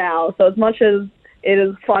ways now. So as much as it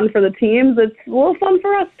is fun for the teams, it's a little fun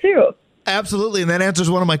for us too. Absolutely, and that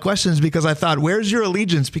answers one of my questions because I thought, where's your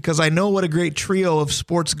allegiance? Because I know what a great trio of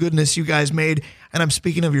sports goodness you guys made, and I'm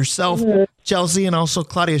speaking of yourself, Chelsea, and also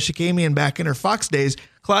Claudia Shikamian back in her Fox days.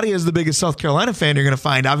 Claudia is the biggest South Carolina fan you're going to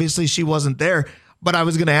find. Obviously, she wasn't there, but I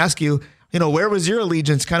was going to ask you, where was your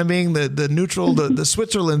allegiance, kind of being the neutral, the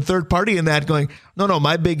Switzerland third party in that, going, no,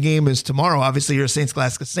 my big game is tomorrow. Obviously, you're a St.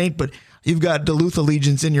 Scholastica Saint, but you've got Duluth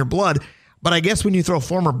allegiance in your blood. But I guess when you throw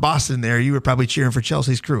former Boston there, you were probably cheering for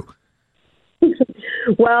Chelsea's crew.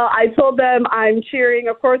 Well, I told them I'm cheering.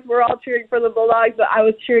 Of course, we're all cheering for the Bulldogs, but I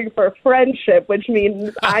was cheering for friendship, which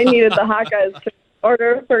means I needed the Hawkeyes to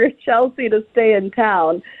order for Chelsea to stay in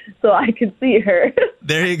town so I could see her.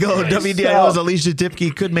 There you go. Nice. WDIO's Alicia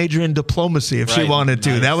Tipcke could major in diplomacy if she wanted to.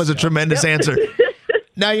 Nice. That was a tremendous answer.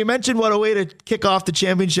 Now, you mentioned what a way to kick off the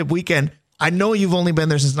championship weekend. I know you've only been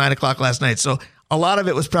there since 9 o'clock last night, so a lot of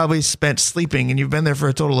it was probably spent sleeping, and you've been there for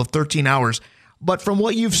a total of 13 hours. But from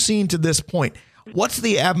what you've seen to this point, what's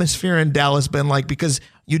the atmosphere in Dallas been like? Because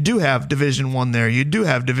you do have Division I there. You do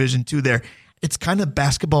have Division II there. It's kind of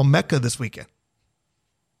basketball mecca this weekend.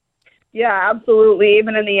 Yeah, absolutely.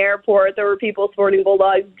 Even in the airport, there were people sporting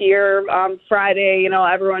Bulldogs gear on Friday.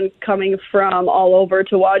 Everyone coming from all over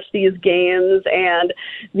to watch these games, and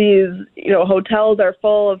these, hotels are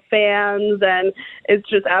full of fans, and it's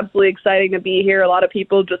just absolutely exciting to be here. A lot of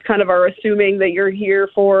people just kind of are assuming that you're here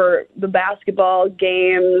for the basketball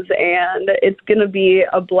games, and it's going to be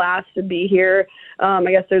a blast to be here.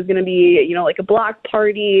 I guess there's going to be, like a block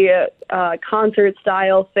party, concert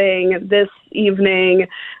style thing this evening.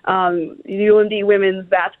 UMD women's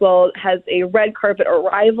basketball has a red carpet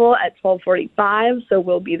arrival at 12:45, so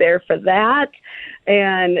we'll be there for that.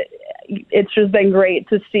 And it's just been great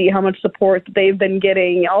to see how much support they've been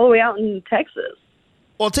getting all the way out in Texas.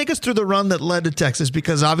 Well, take us through the run that led to Texas,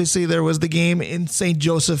 because obviously there was the game in St.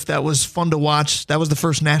 Joseph that was fun to watch. That was the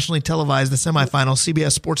first nationally televised, the semifinal.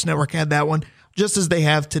 CBS Sports Network had that one, just as they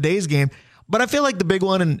have today's game. But I feel like the big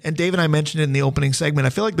one, and Dave and I mentioned it in the opening segment,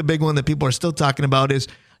 I feel like the big one that people are still talking about is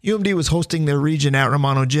UMD was hosting their region at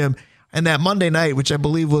Romano Gym. And that Monday night, which I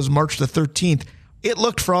believe was March the 13th, it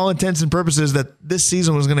looked for all intents and purposes that this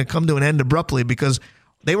season was going to come to an end abruptly, because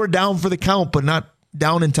they were down for the count, but not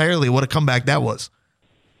down entirely. What a comeback that was.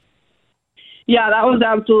 Yeah, that was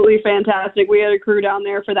absolutely fantastic. We had a crew down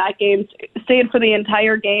there for that game, stayed for the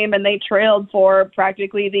entire game, and they trailed for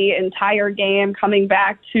practically the entire game, coming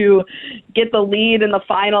back to get the lead in the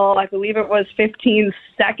final. I believe it was 15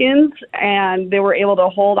 seconds, and they were able to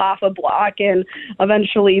hold off a block and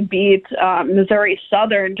eventually beat Missouri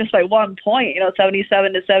Southern just by 1 point,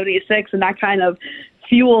 77-76, and that kind of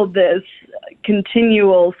fueled this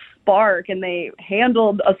continual spark, and they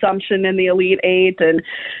handled Assumption in the Elite Eight and,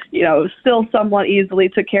 still somewhat easily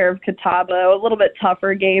took care of Catawba. A little bit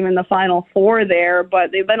tougher game in the Final Four there,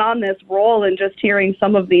 but they've been on this roll, and just hearing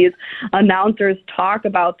some of these announcers talk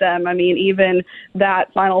about them. I mean, even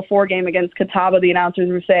that Final Four game against Catawba, the announcers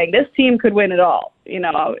were saying this team could win it all.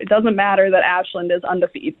 It doesn't matter that Ashland is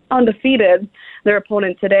undefeated, their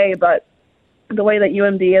opponent today, but the way that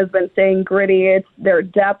UMD has been staying gritty, it's their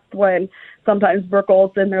depth when sometimes Brooke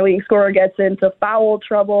Olson, their leading scorer, gets into foul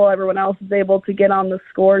trouble. Everyone else is able to get on the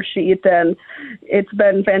score sheet, and it's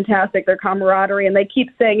been fantastic, their camaraderie. And they keep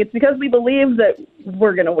saying it's because we believe that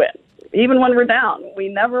we're going to win. Even when we're down, we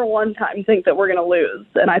never one time think that we're going to lose.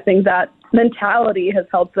 And I think that mentality has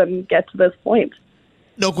helped them get to this point.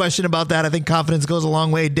 No question about that. I think confidence goes a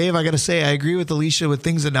long way. Dave, I got to say, I agree with Alicia with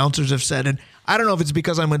things announcers have said. And I don't know if it's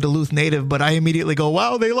because I'm a Duluth native, but I immediately go,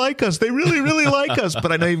 wow, they like us. They really, really like us.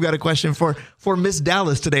 But I know you've got a question for Miss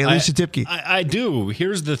Dallas today, Alicia Tipcke. I do.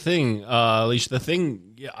 Here's the thing, Alicia. The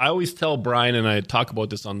thing I always tell Brian, and I talk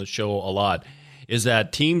about this on the show a lot, is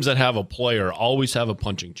that teams that have a player always have a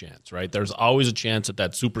punching chance, right? There's always a chance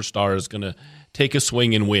that superstar is going to take a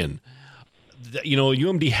swing and win.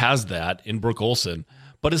 UMD has that in Brooke Olson,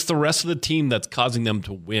 but it's the rest of the team that's causing them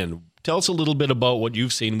to win. Tell us a little bit about what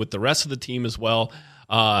you've seen with the rest of the team as well.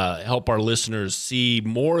 Help our listeners see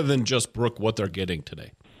more than just Brooke, what they're getting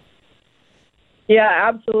today. Yeah,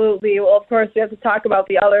 absolutely. Well, of course, we have to talk about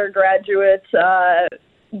the other graduates,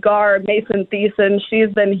 guard Mason Thiessen.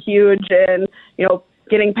 She's been huge in,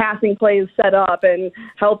 getting passing plays set up and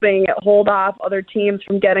helping hold off other teams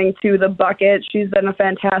from getting to the bucket. She's been a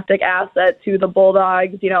fantastic asset to the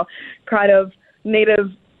Bulldogs, kind of native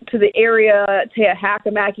to the area. Taya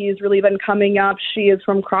Hakamaki has really been coming up. She is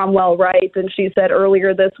from Cromwell Wright, and she said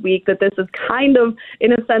earlier this week that this is kind of,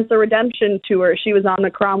 in a sense, a redemption tour. She was on the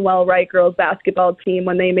Cromwell Wright girls basketball team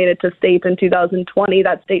when they made it to state in 2020.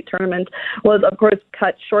 That state tournament was, of course,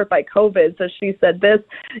 cut short by COVID. So she said this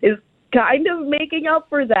is kind of making up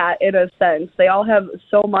for that in a sense. They all have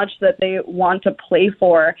so much that they want to play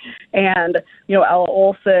for. And, Ella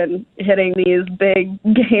Olson hitting these big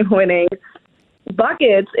game-winning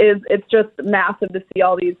buckets it's just massive to see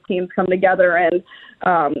all these teams come together. And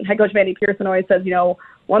head coach Mandy Pearson always says,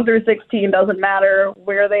 1 through 16 doesn't matter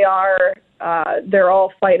where they are. They're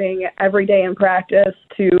all fighting every day in practice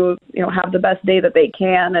to, have the best day that they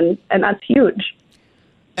can. And that's huge.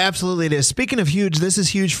 Absolutely it is. Speaking of huge, this is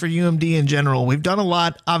huge for UMD in general. We've done a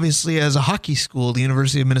lot, obviously, as a hockey school, the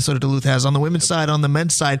University of Minnesota Duluth has, on the women's side, on the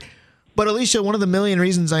men's side. But Alicia, one of the million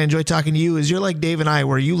reasons I enjoy talking to you is you're like Dave and I,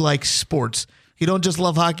 where you like sports. You don't just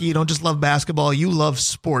love hockey. You don't just love basketball. You love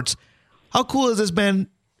sports. How cool has this been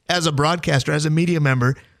as a broadcaster, as a media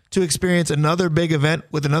member, to experience another big event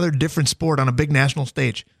with another different sport on a big national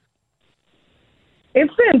stage?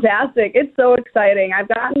 It's fantastic. It's so exciting. I've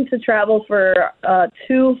gotten to travel for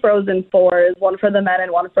 2 Frozen Fours, one for the men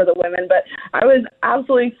and one for the women, but I was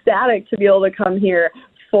absolutely ecstatic to be able to come here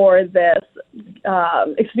for this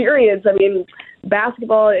experience. I mean,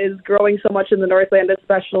 basketball is growing so much in the Northland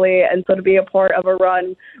especially, and so to be a part of a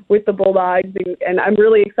run with the Bulldogs, and I'm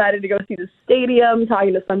really excited to go see the stadium.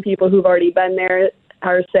 Talking to some people who've already been there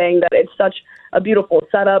are saying that it's such a beautiful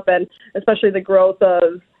setup, and especially the growth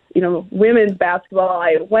of women's basketball.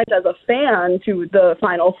 I went as a fan to the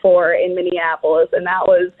Final Four in Minneapolis, and that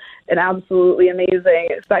was an absolutely amazing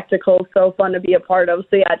spectacle, so fun to be a part of.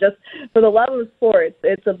 So yeah, just for the love of sports,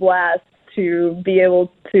 it's a blast to be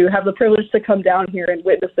able to have the privilege to come down here and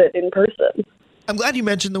witness it in person. I'm glad you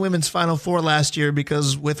mentioned the women's Final Four last year,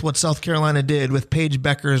 because with what South Carolina did, with Paige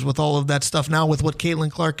Beckers, with all of that stuff, now with what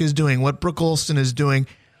Caitlin Clark is doing, what Brooke Olson is doing,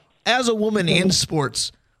 as a woman in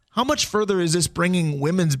sports, how much further is this bringing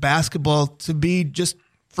women's basketball to be, just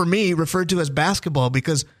for me, referred to as basketball?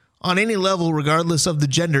 Because on any level, regardless of the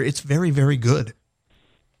gender, it's very, very good.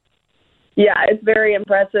 Yeah, it's very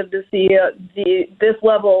impressive to see this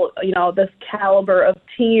level, this caliber of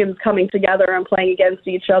teams coming together and playing against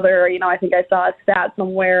each other. I think I saw a stat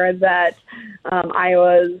somewhere that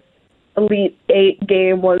Iowa's Elite Eight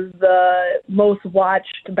game was the most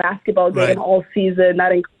watched basketball game all season.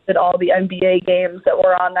 That included all the NBA games that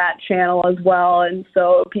were on that channel as well. And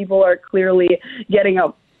so people are clearly getting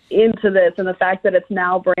up into this, and the fact that it's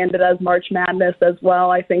now branded as March Madness as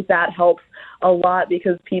well, I think that helps a lot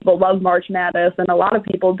because people love March Madness, and a lot of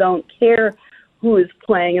people don't care who is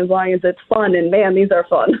playing as long as it's fun. And man, these are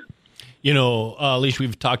fun. Alicia,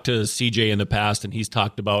 we've talked to CJ in the past, and he's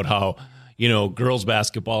talked about how girls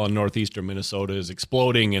basketball in northeastern Minnesota is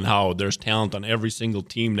exploding and how there's talent on every single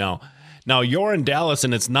team now. Now, you're in Dallas,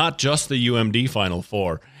 and it's not just the UMD Final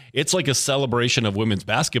Four. It's like a celebration of women's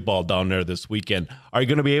basketball down there this weekend. Are you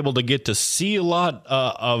going to be able to get to see a lot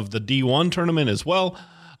of the D1 tournament as well?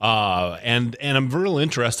 And I'm real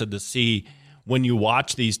interested to see when you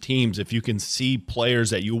watch these teams, if you can see players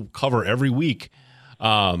that you cover every week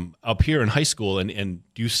up here in high school, and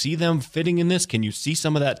do you see them fitting in this? Can you see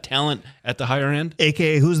some of that talent at the higher end?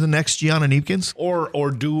 AKA, who's the next Gianna Neepkins?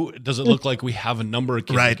 Or does it look like we have a number of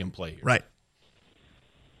kids that can play here? Right.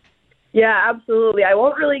 Yeah, absolutely. I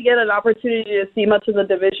won't really get an opportunity to see much of the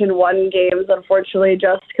Division I games, unfortunately,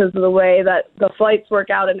 just because of the way that the flights work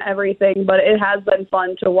out and everything. But it has been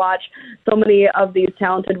fun to watch so many of these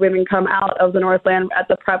talented women come out of the Northland at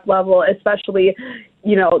the prep level, especially,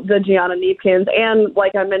 the Gianna Neepkins. And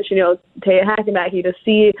like I mentioned, Taya Hackenbacke, to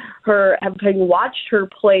see her, having watched her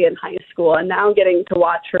play in high school and now getting to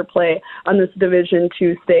watch her play on this Division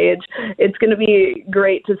II stage, it's going to be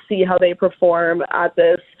great to see how they perform at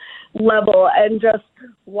this level, and just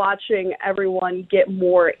watching everyone get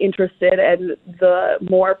more interested, and the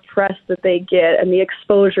more press that they get and the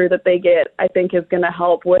exposure that they get, I think is going to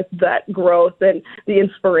help with that growth and the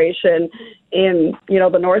inspiration in,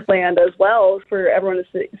 the Northland as well, for everyone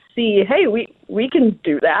to see, hey, we can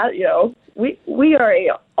do that. We are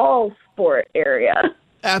a all sport area.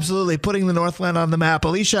 Absolutely. Putting the Northland on the map.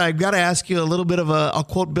 Alicia, I've got to ask you a little bit of I'll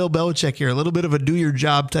quote Bill Belichick here, a little bit of a do your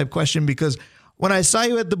job type question, because when I saw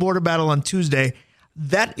you at the border battle on Tuesday,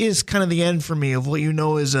 that is kind of the end for me of what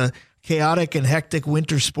is a chaotic and hectic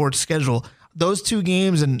winter sports schedule. Those two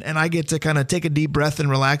games, and I get to kind of take a deep breath and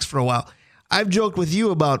relax for a while. I've joked with you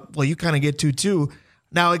about, you kind of get to too.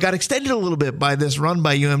 Now, it got extended a little bit by this run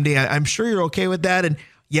by UMD. I'm sure you're okay with that. And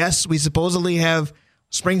yes, we supposedly have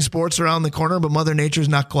spring sports around the corner, but Mother Nature's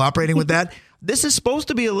not cooperating with that. This is supposed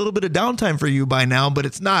to be a little bit of downtime for you by now, but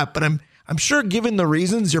it's not. But I'm sure given the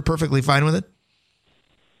reasons, you're perfectly fine with it.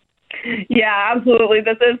 Yeah, absolutely.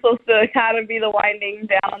 This is supposed to kind of be the winding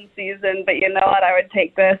down season, but you know what? I would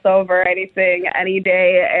take this over anything, any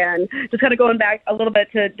day. And just kind of going back a little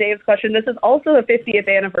bit to Dave's question, this is also the 50th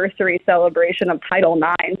anniversary celebration of Title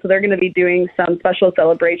IX. So they're going to be doing some special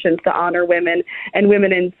celebrations to honor women and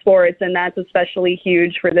women in sports, and that's especially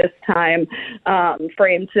huge for this time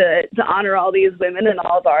frame to honor all these women and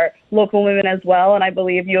all of our local women as well. And I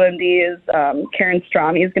believe UMD is Karen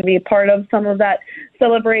Strami is going to be a part of some of that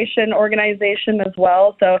celebration organization as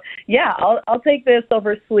well. So yeah, I'll take this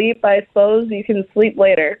over sleep. I suppose you can sleep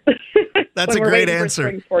later. That's a great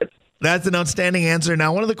answer. That's an outstanding answer.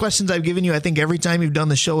 Now, one of the questions I've given you, I think every time you've done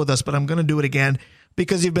the show with us, but I'm going to do it again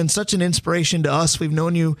because you've been such an inspiration to us. We've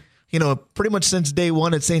known you, pretty much since day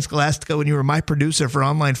one at St. Scholastica when you were my producer for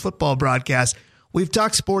online football broadcasts. We've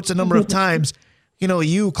talked sports a number of times.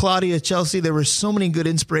 You, Claudia, Chelsea, there were so many good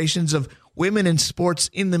inspirations of women in sports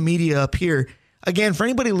in the media up here. Again, for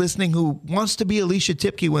anybody listening who wants to be Alicia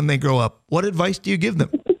Tipcke when they grow up, what advice do you give them?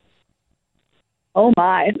 Oh,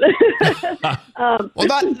 my.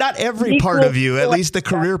 Well, not every part of you, at least the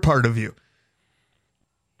career part of you.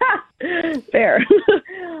 Fair.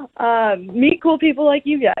 Meet cool people like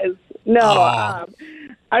you guys. No.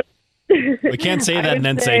 We can't say that and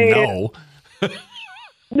then say no.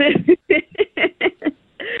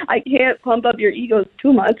 I can't pump up your egos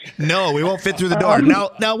too much. No, we won't fit through the door.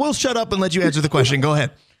 Now we'll shut up and let you answer the question. Go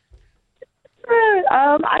ahead.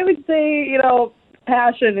 I would say,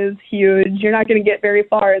 passion is huge. You're not going to get very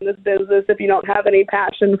far in this business if you don't have any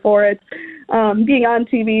passion for it. Being on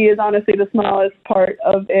TV is honestly the smallest part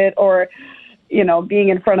of it, or, being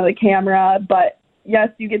in front of the camera. But yes,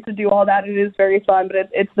 you get to do all that. It is very fun, but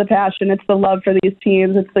it's the passion. It's the love for these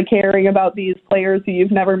teams. It's the caring about these players who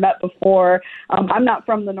you've never met before. I'm not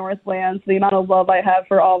from the Northland, so the amount of love I have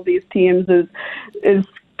for all of these teams is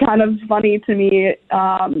kind of funny to me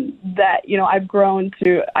that, I've grown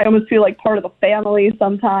to, I almost feel like part of the family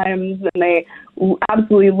sometimes, and they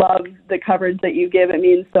absolutely love the coverage that you give. It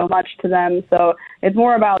means so much to them. So it's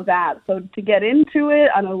more about that. So to get into it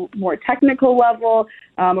on a more technical level,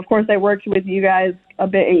 of course, I worked with you guys a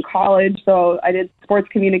bit in college. So I did sports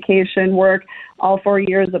communication work all 4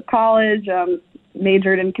 years of college,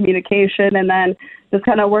 majored in communication, and then just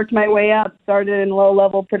kind of worked my way up, started in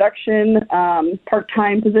low-level production,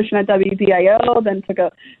 part-time position at WDIO, then took a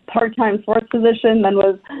part-time sports position, then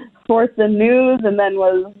was sports and news, and then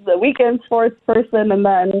was the weekend sports person, and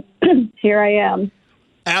then here I am.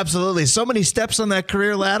 Absolutely. So many steps on that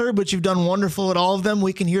career ladder, but you've done wonderful at all of them.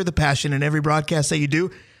 We can hear the passion in every broadcast that you do.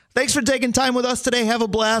 Thanks for taking time with us today. Have a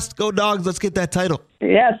blast. Go Dogs. Let's get that title.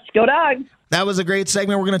 Yes, go Dogs. That was a great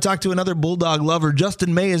segment. We're going to talk to another Bulldog lover.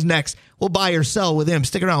 Justin May is next. We'll buy or sell with him.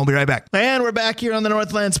 Stick around. We'll be right back. And we're back here on the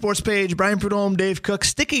Northland Sports Page. Brian Prudhomme, Dave Cook,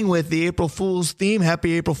 sticking with the April Fool's theme.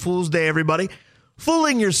 Happy April Fool's Day, everybody.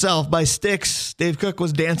 Fooling Yourself by Styx. Dave Cook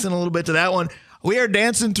was dancing a little bit to that one. We are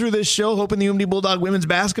dancing through this show, hoping the UMD Bulldog women's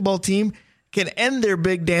basketball team can end their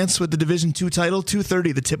big dance with the Division II title.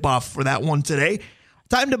 2:30, the tip-off for that one today.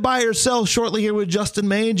 Time to buy or sell shortly here with Justin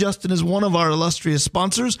May. Justin is one of our illustrious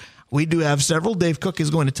sponsors. We do have several. Dave Cook is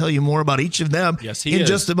going to tell you more about each of them in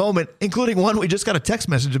just a moment, including one we just got a text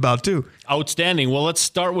message about, too. Outstanding. Well, let's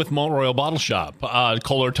start with Mount Royal Bottle Shop,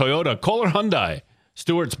 Kohler Toyota, Kohler Hyundai,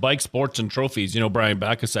 Stewart's Bike, Sports, and Trophies. Brian,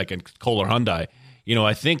 back a second, Kohler Hyundai.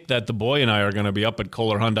 I think that the boy and I are going to be up at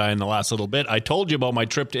Kohler Hyundai in the last little bit. I told you about my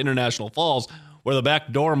trip to International Falls, where the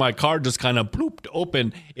back door of my car just kind of blooped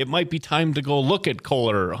open. It might be time to go look at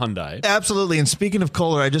Kohler Hyundai. Absolutely. And speaking of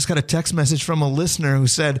Kohler, I just got a text message from a listener who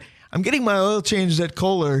said, I'm getting my oil changed at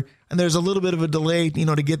Kohler, and there's a little bit of a delay,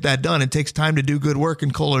 to get that done. It takes time to do good work,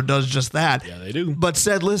 and Kohler does just that. Yeah, they do. But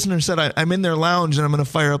said listener said, I'm in their lounge, and I'm going to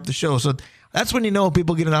fire up the show. So that's when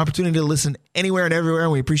people get an opportunity to listen anywhere and everywhere,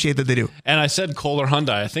 and we appreciate that they do. And I said Kohler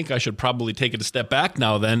Hyundai. I think I should probably take it a step back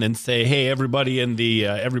now then and say, hey, everybody in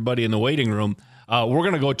the waiting room, we're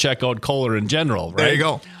going to go check out Kohler in general, right? There you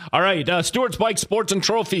go. All right. Stewart's Bike, Sports, and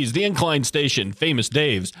Trophies, The Incline Station, Famous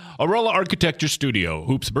Dave's, Aurora Architecture Studio,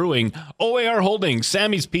 Hoops Brewing, OAR Holdings,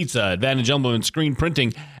 Sammy's Pizza, Advantage Emblem Screen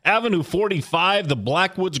Printing, Avenue 45, the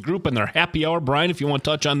Blackwoods Group, and their happy hour. Brian, if you want to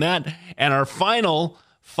touch on that. And our final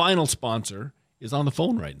sponsor is on the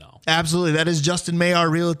phone right now. Absolutely. That is Justin May, our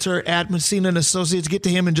realtor at Messina & Associates. Get to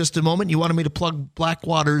him in just a moment. You wanted me to plug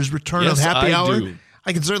Blackwater's return of happy hour? Do.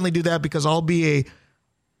 I can certainly do that because I'll be a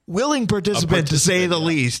willing participant to say the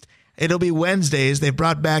least. It'll be Wednesdays. They've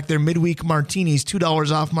brought back their midweek martinis,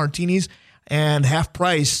 $2 off martinis, and half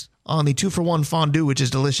price on the 2-for-1 fondue, which is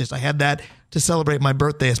delicious. I had that to celebrate my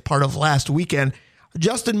birthday as part of last weekend.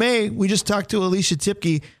 Justin May, we just talked to Alicia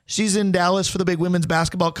Tipcke. She's in Dallas for the big women's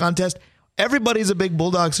basketball contest. Everybody's a big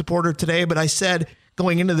Bulldog supporter today, but I said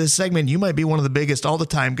going into this segment, you might be one of the biggest all the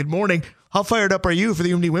time. Good morning. How fired up are you for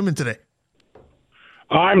the UMD women today?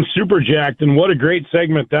 I'm super jacked, and what a great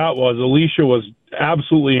segment that was. Alicia was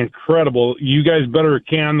absolutely incredible. You guys better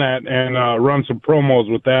can that and run some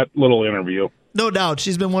promos with that little interview. No doubt.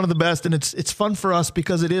 She's been one of the best, and it's fun for us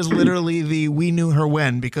because it is literally the we knew her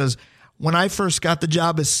when, because when I first got the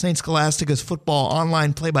job as St. Scholastica's football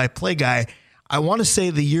online play-by-play guy, I want to say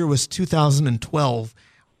the year was 2012,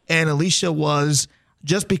 and Alicia was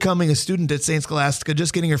just becoming a student at St. Scholastica,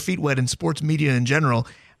 just getting her feet wet in sports media in general.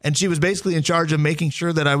 And she was basically in charge of making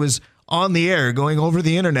sure that I was on the air, going over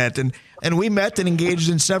the internet. And we met and engaged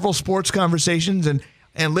in several sports conversations. And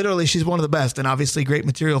literally, she's one of the best. And obviously, great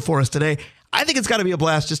material for us today. I think it's got to be a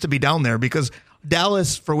blast just to be down there because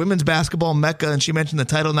Dallas, for women's basketball, Mecca, and she mentioned the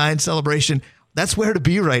Title IX celebration. That's where to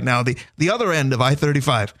be right now, the other end of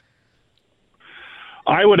I-35.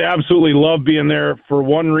 I would absolutely love being there for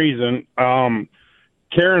one reason.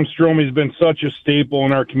 Karen Stromey has been such a staple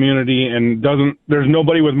in our community, and there's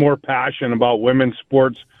nobody with more passion about women's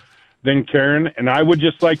sports than Karen. And I would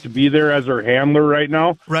just like to be there as her handler right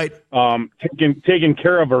now, right? Taking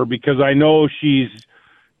care of her because I know she's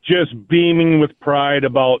just beaming with pride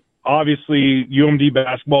about obviously UMD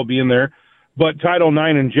basketball being there, but Title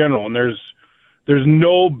IX in general. And there's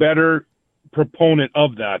no better proponent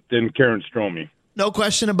of that than Karen Stromey. No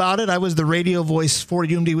question about it. I was the radio voice for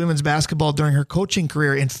UMD women's basketball during her coaching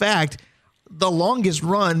career. In fact, the longest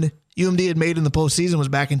run UMD had made in the postseason was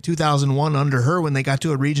back in 2001 under her when they got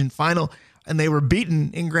to a region final and they were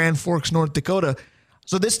beaten in Grand Forks, North Dakota.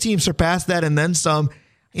 So this team surpassed that and then some.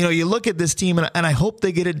 You look at this team, and I hope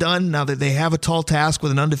they get it done now that they have a tall task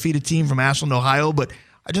with an undefeated team from Ashland, Ohio. But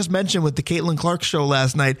I just mentioned with the Caitlin Clark show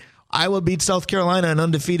last night, Iowa beat South Carolina, an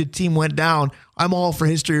undefeated team went down. I'm all for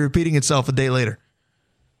history repeating itself a day later.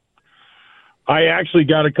 I actually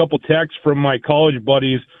got a couple texts from my college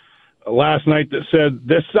buddies last night that said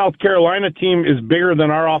this South Carolina team is bigger than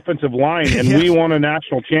our offensive line, and we won a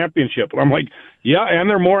national championship. And I'm like, yeah, and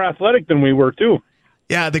they're more athletic than we were too.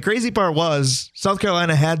 Yeah, the crazy part was South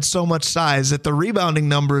Carolina had so much size that the rebounding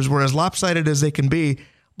numbers were as lopsided as they can be.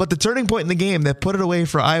 But the turning point in the game that put it away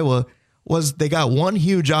for Iowa was they got one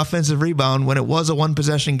huge offensive rebound when it was a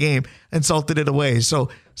one-possession game and salted it away. So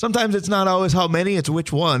sometimes it's not always how many, it's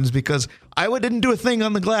which ones, because Iowa didn't do a thing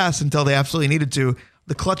on the glass until they absolutely needed to.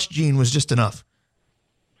 The clutch gene was just enough.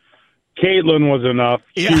 Caitlin was enough.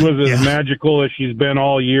 She was as magical as she's been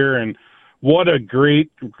all year, and what a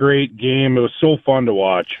great, great game. It was so fun to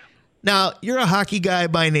watch. Now, you're a hockey guy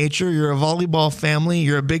by nature. You're a volleyball family.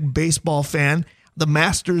 You're a big baseball fan. The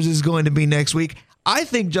Masters is going to be next week. I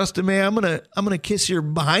think, Justin May, I'm gonna kiss your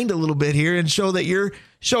behind a little bit here and show that you're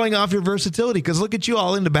showing off your versatility, because look at you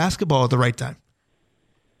all into basketball at the right time.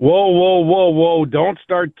 Whoa. Don't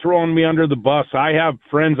start throwing me under the bus. I have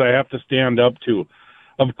friends I have to stand up to.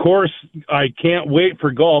 Of course, I can't wait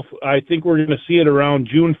for golf. I think we're going to see it around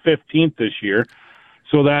June 15th this year.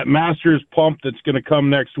 So that Masters pump that's going to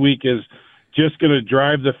come next week is just going to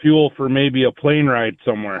drive the fuel for maybe a plane ride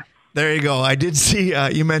somewhere. There you go. I did see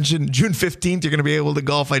you mentioned June 15th you're going to be able to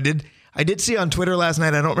golf. I did see on Twitter last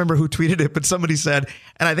night, I don't remember who tweeted it, but somebody said,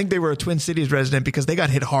 and I think they were a Twin Cities resident because they got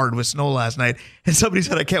hit hard with snow last night, and somebody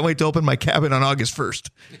said, I can't wait to open my cabin on August 1st.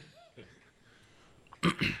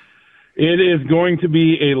 It is going to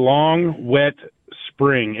be a long, wet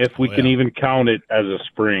spring, if we can even count it as a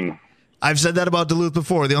spring. I've said that about Duluth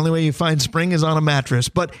before. The only way you find spring is on a mattress.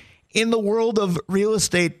 But in the world of real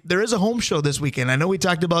estate, there is a home show this weekend. I know we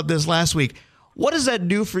talked about this last week. What does that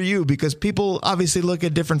do for you? Because people obviously look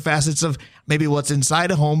at different facets of maybe what's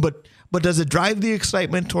inside a home, but does it drive the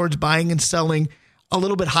excitement towards buying and selling a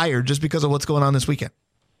little bit higher just because of what's going on this weekend?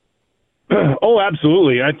 Oh,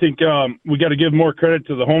 absolutely. I think we got to give more credit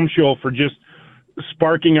to the home show for just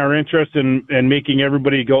sparking our interest and making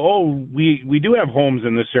everybody go, oh, we do have homes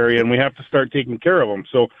in this area and we have to start taking care of them.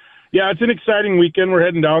 So, yeah, it's an exciting weekend. We're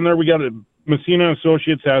heading down there. We got Messina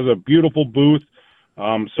Associates has a beautiful booth.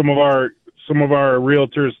 Some of our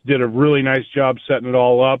realtors did a really nice job setting it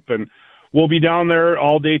all up, and we'll be down there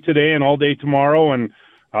all day today and all day tomorrow, and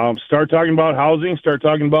start talking about housing, start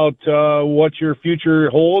talking about what your future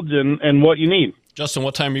holds and what you need. Justin,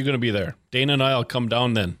 what time are you going to be there? Dana and I will come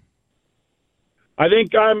down then. I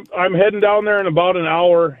think I'm heading down there in about an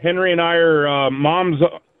hour. Henry and I are Mom's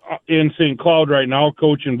in St. Cloud right now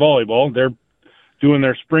coaching volleyball. They're doing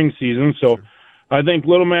their spring season, so I think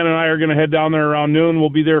Little Man and I are going to head down there around noon. We'll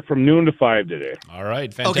be there from noon to 5 today. All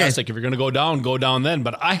right, fantastic. Okay. If you're going to go down then.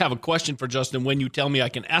 But I have a question for Justin. When you tell me, I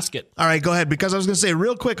can ask it. All right, go ahead. Because I was going to say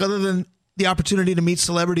real quick, other than the opportunity to meet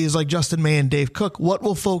celebrities like Justin May and Dave Cook, what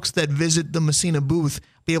will folks that visit the Messina booth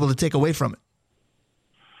be able to take away from it?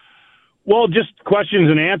 Well, just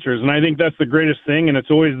questions and answers, and I think that's the greatest thing, and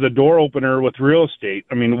it's always the door opener with real estate.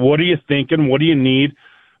 I mean, what are you thinking? What do you need?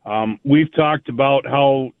 We've talked about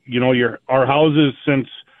how, our houses since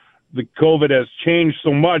the COVID has changed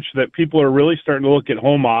so much that people are really starting to look at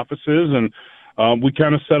home offices, and we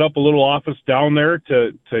kind of set up a little office down there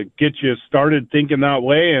to get you started thinking that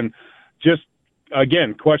way, and just,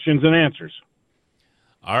 again, questions and answers.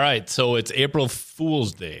 All right, so it's April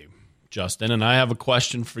Fool's Day, Justin, and I have a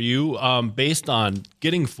question for you based on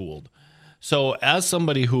getting fooled. So as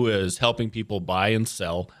somebody who is helping people buy and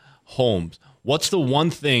sell homes, what's the one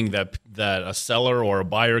thing that a seller or a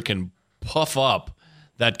buyer can puff up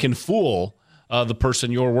that can fool the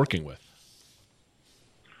person you're working with?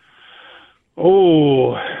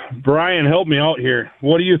 Oh, Brian, help me out here.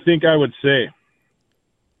 What do you think I would say?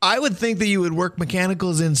 I would think that you would work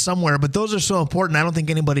mechanicals in somewhere, but those are so important. I don't think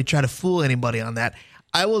anybody try to fool anybody on that.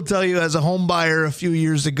 I will tell you, as a home buyer a few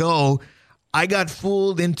years ago, I got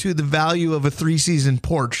fooled into the value of a 3-season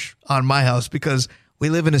porch on my house because we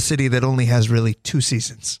live in a city that only has really 2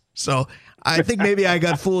 seasons. So I think maybe I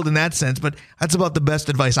got fooled in that sense, but that's about the best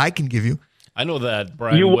advice I can give you. I know that,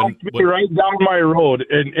 Brian. You walked me right down my road,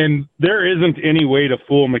 and there isn't any way to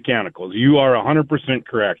fool mechanicals. You are 100%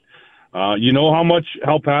 correct. You know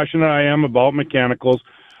how passionate I am about mechanicals.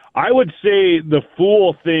 I would say the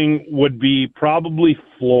fool thing would be probably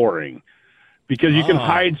flooring, because you can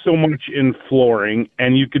hide so much in flooring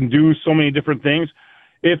and you can do so many different things.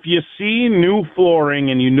 If you see new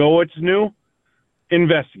flooring and you know it's new,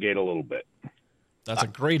 investigate a little bit. That's a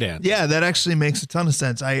great answer. Yeah, that actually makes a ton of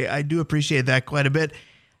sense. I do appreciate that quite a bit.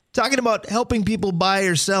 Talking about helping people buy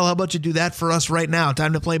or sell, how about you do that for us right now?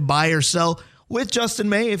 Time to play Buy or Sell with Justin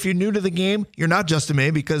May. If you're new to the game, you're not Justin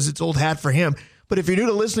May because it's old hat for him. But if you're new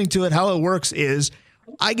to listening to it, how it works is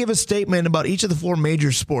I give a statement about each of the 4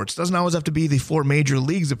 major sports. Doesn't always have to be the 4 major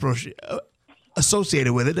leagues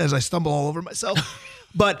associated with it, as I stumble all over myself.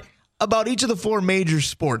 But about each of the 4 major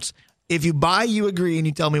sports, if you buy, you agree, and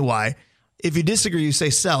you tell me why. If you disagree, you say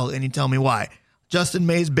sell, and you tell me why. Justin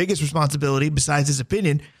May's biggest responsibility, besides his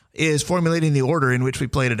opinion, is formulating the order in which we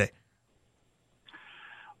play today.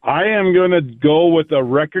 I am going to go with a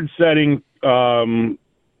record-setting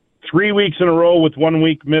 3 weeks in a row with 1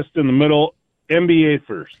 week missed in the middle. NBA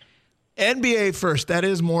first. NBA first. That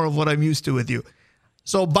is more of what I'm used to with you.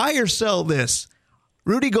 So buy or sell this.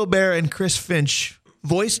 Rudy Gobert and Chris Finch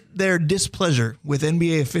voiced their displeasure with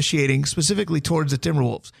NBA officiating, specifically towards the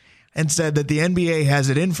Timberwolves, and said that the NBA has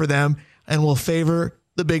it in for them and will favor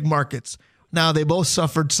the big markets. Now, they both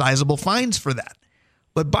suffered sizable fines for that.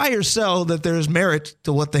 But buy or sell that there is merit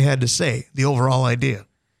to what they had to say, the overall idea.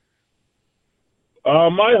 I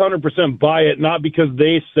 100% buy it, not because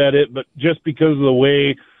they said it, but just because of the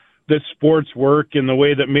way that sports work and the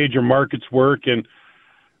way that major markets work. And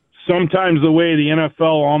sometimes the way the NFL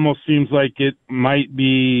almost seems like it might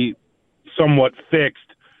be somewhat fixed.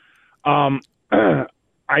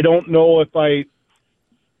 I don't know if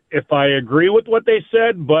I agree with what they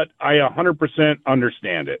said, but I 100%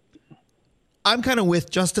 understand it. I'm kind of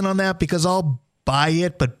with Justin on that because I'll buy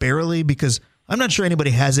it, but barely, because I'm not sure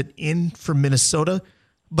anybody has it in for Minnesota,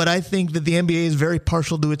 but I think that the NBA is very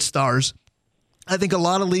partial to its stars. I think a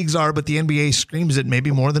lot of leagues are, but the NBA screams it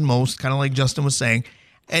maybe more than most, kind of like Justin was saying.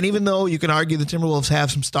 And even though you can argue the Timberwolves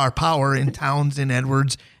have some star power in Towns, in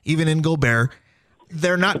Edwards, even in Gobert,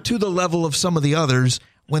 they're not to the level of some of the others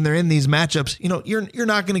when they're in these matchups. You know, you're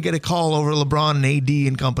not going to get a call over LeBron and AD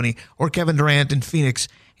and company or Kevin Durant and Phoenix.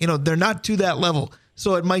 You know, they're not to that level.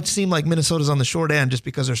 So it might seem like Minnesota's on the short end just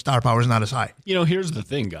because their star power is not as high. You know, here's the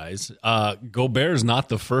thing, guys. Gobert's not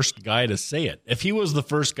the first guy to say it. If he was the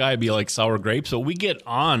first guy, it'd be like sour grapes. So we get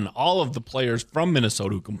on all of the players from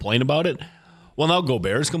Minnesota who complain about it. Well, now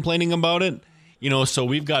Gobert's complaining about it. You know, so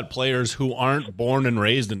we've got players who aren't born and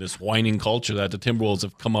raised in this whining culture that the Timberwolves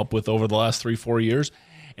have come up with over the last 3-4 years.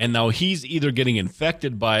 And now he's either getting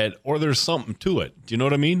infected by it or there's something to it. Do you know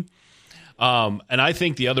what I mean? And I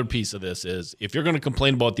think the other piece of this is if you're going to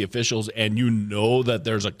complain about the officials and you know that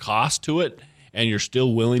there's a cost to it and you're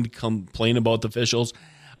still willing to complain about the officials,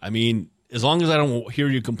 I mean, as long as I don't hear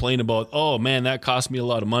you complain about, oh, man, that cost me a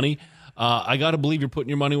lot of money, I got to believe you're putting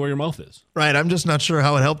your money where your mouth is. Right. I'm just not sure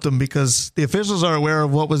how it helped them because the officials are aware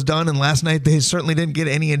of what was done, and last night they certainly didn't get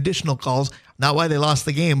any additional calls. Not why they lost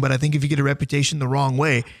the game, but I think if you get a reputation the wrong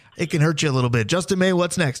way, it can hurt you a little bit. Justin May,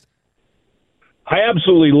 what's next? I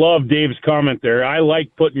absolutely love Dave's comment there. I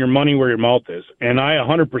like putting your money where your mouth is, and I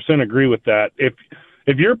 100% agree with that. If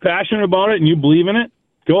you're passionate about it and you believe in it,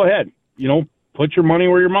 go ahead. You know, put your money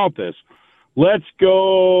where your mouth is. Let's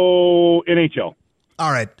go NHL.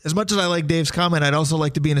 All right. As much as I like Dave's comment, I'd also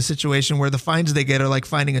like to be in a situation where the fines they get are like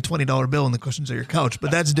finding a $20 bill in the cushions of your couch, but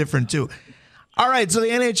that's different too. All right, so the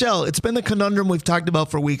NHL, it's been the conundrum we've talked about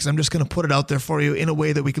for weeks. I'm just going to put it out there for you in a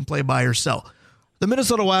way that we can play buy or sell. The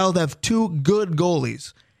Minnesota Wild have 2 good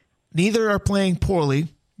goalies. Neither are playing poorly,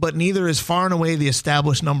 but neither is far and away the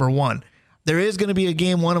established number 1. There is going to be a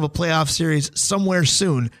game 1 of a playoff series somewhere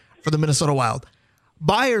soon for the Minnesota Wild.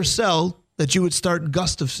 Buy or sell that you would start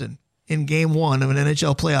Gustafsson in game 1 of an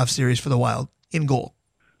NHL playoff series for the Wild in goal.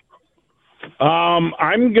 I'm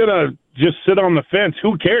going to just sit on the fence.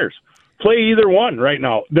 Who cares? Play either one right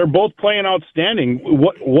now. They're both playing outstanding.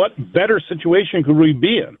 What better situation could we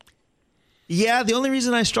be in? Yeah, the only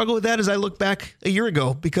reason I struggle with that is I look back a year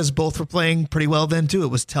ago because both were playing pretty well then too. It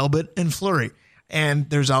was Talbot and Fleury. And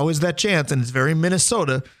there's always that chance, and it's very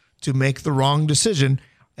Minnesota, to make the wrong decision,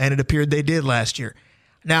 and it appeared they did last year.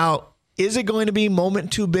 Now, is it going to be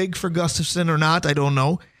moment too big for Gustafsson or not? I don't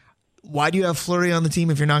know. Why do you have Fleury on the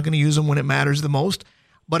team if you're not going to use him when it matters the most?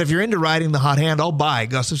 But if you're into riding the hot hand, I'll buy.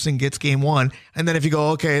 Gustafsson gets game 1. And then if you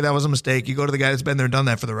go, okay, that was a mistake, you go to the guy that's been there and done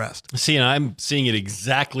that for the rest. See, and I'm seeing it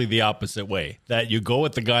exactly the opposite way. That you go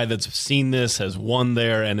with the guy that's seen this, has won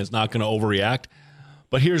there, and is not going to overreact.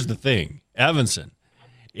 But here's the thing. Evanson,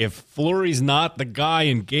 if Fleury's not the guy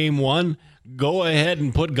in game 1, go ahead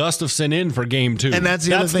and put Gustafsson in for game 2. And that's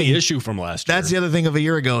the other thing. The issue from last year. That's the other thing of a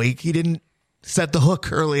year ago. He didn't set the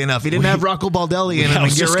hook early enough. He didn't have Rocco Baldelli in him and get rid of him. I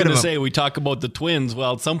was just going to say, we talk about the Twins.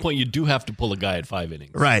 Well, at some point, you do have to pull a guy at 5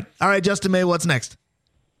 innings. Right. All right, Justin May, what's next?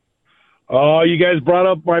 Oh, you guys brought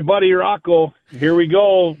up my buddy Rocco. Here we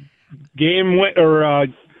go.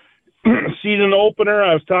 Season opener.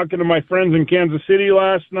 I was talking to my friends in Kansas City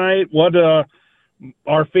last night. What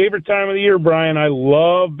our favorite time of the year, Brian. I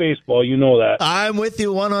love baseball. You know that. I'm with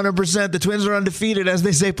you 100%. The Twins are undefeated, as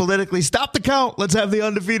they say politically. Stop the count. Let's have the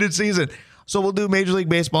undefeated season. So we'll do Major League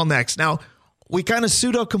Baseball next. Now, we kind of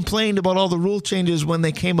pseudo-complained about all the rule changes when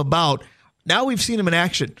they came about. Now we've seen them in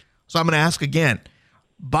action. So I'm going to ask again.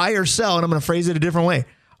 Buy or sell, and I'm going to phrase it a different way.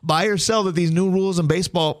 Buy or sell that these new rules in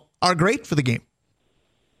baseball are great for the game.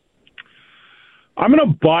 I'm going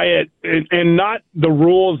to buy it, and not the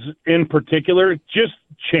rules in particular, just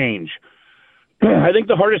change. I think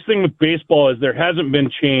the hardest thing with baseball is there hasn't been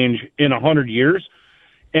change in 100 years.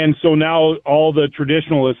 And so now all the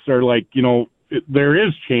traditionalists are like, there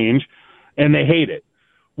is change, and they hate it.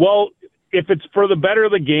 Well, if it's for the better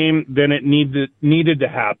of the game, then it needed to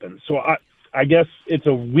happen. So I guess it's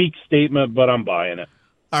a weak statement, but I'm buying it.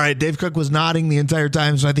 All right, Dave Cook was nodding the entire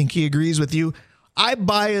time, so I think he agrees with you. I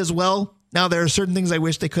buy as well. Now, there are certain things I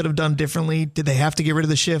wish they could have done differently. Did they have to get rid of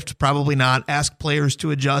the shift? Probably not. Ask players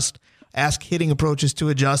to adjust. Ask hitting approaches to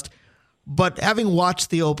adjust. But having watched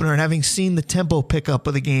the opener and having seen the tempo pickup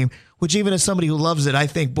of the game, which even as somebody who loves it, I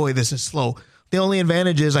think, boy, this is slow. The only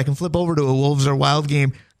advantage is I can flip over to a Wolves or Wild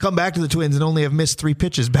game, come back to the Twins, and only have missed 3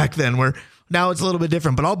 pitches back then, where now it's a little bit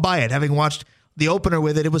different. But I'll buy it. Having watched the opener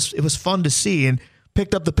with it, it was fun to see and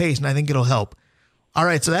picked up the pace, and I think it'll help. All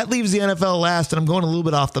right, so that leaves the NFL last, and I'm going a little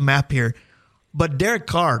bit off the map here. But Derek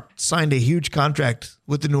Carr signed a huge contract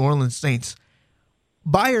with the New Orleans Saints.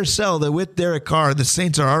 Buy or sell that with Derek Carr, the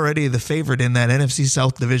Saints are already the favorite in that NFC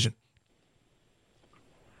South division.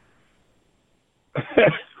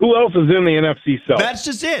 Who else is in the NFC South? That's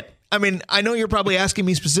just it. I mean, I know you're probably asking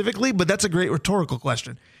me specifically, but that's a great rhetorical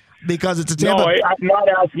question because it's a Tampa. No, I'm not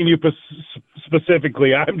asking you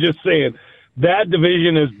specifically. I'm just saying that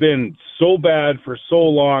division has been so bad for so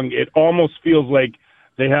long, it almost feels like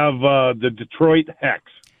they have the Detroit Hex.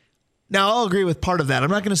 Now, I'll agree with part of that. I'm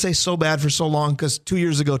not going to say so bad for so long because 2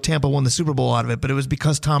 years ago, Tampa won the Super Bowl out of it, but it was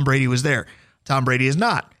because Tom Brady was there. Tom Brady is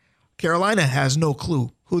not. Carolina has no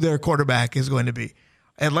clue who their quarterback is going to be.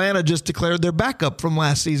 Atlanta just declared their backup from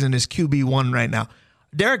last season is QB1 right now.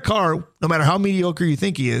 Derek Carr, no matter how mediocre you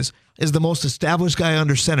think he is the most established guy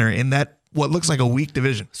under center in that what looks like a weak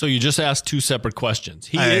division. So you just asked 2 separate questions.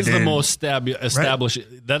 He is the most established.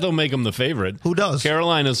 Right. That don't make him the favorite. Who does?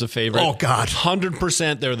 Carolina's the favorite. Oh, God.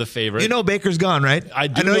 100% they're the favorite. You know Baker's gone, right? I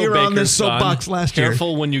know you were Baker's on this soapbox last year.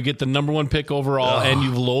 Careful when you get the number 1 pick overall and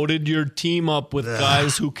you've loaded your team up with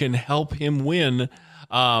guys who can help him win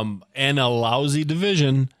and a lousy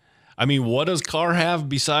division. I mean, what does Carr have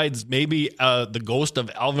besides maybe the ghost of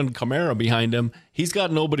Alvin Kamara behind him? He's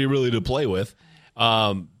got nobody really to play with.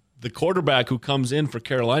 The quarterback who comes in for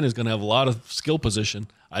Carolina is going to have a lot of skill position.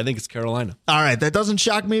 I think it's Carolina. All right, that doesn't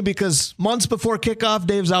shock me because months before kickoff,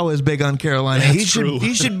 Dave's always big on Carolina. He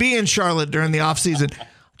should be in Charlotte during the offseason.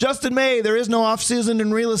 Justin May, there is no offseason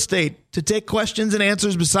in real estate. To take questions and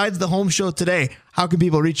answers besides the home show today, how can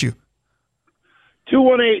people reach you?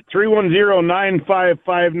 218-310-9559,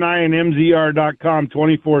 mzr.com,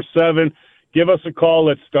 24/7. Give us a call.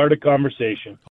 Let's start a conversation.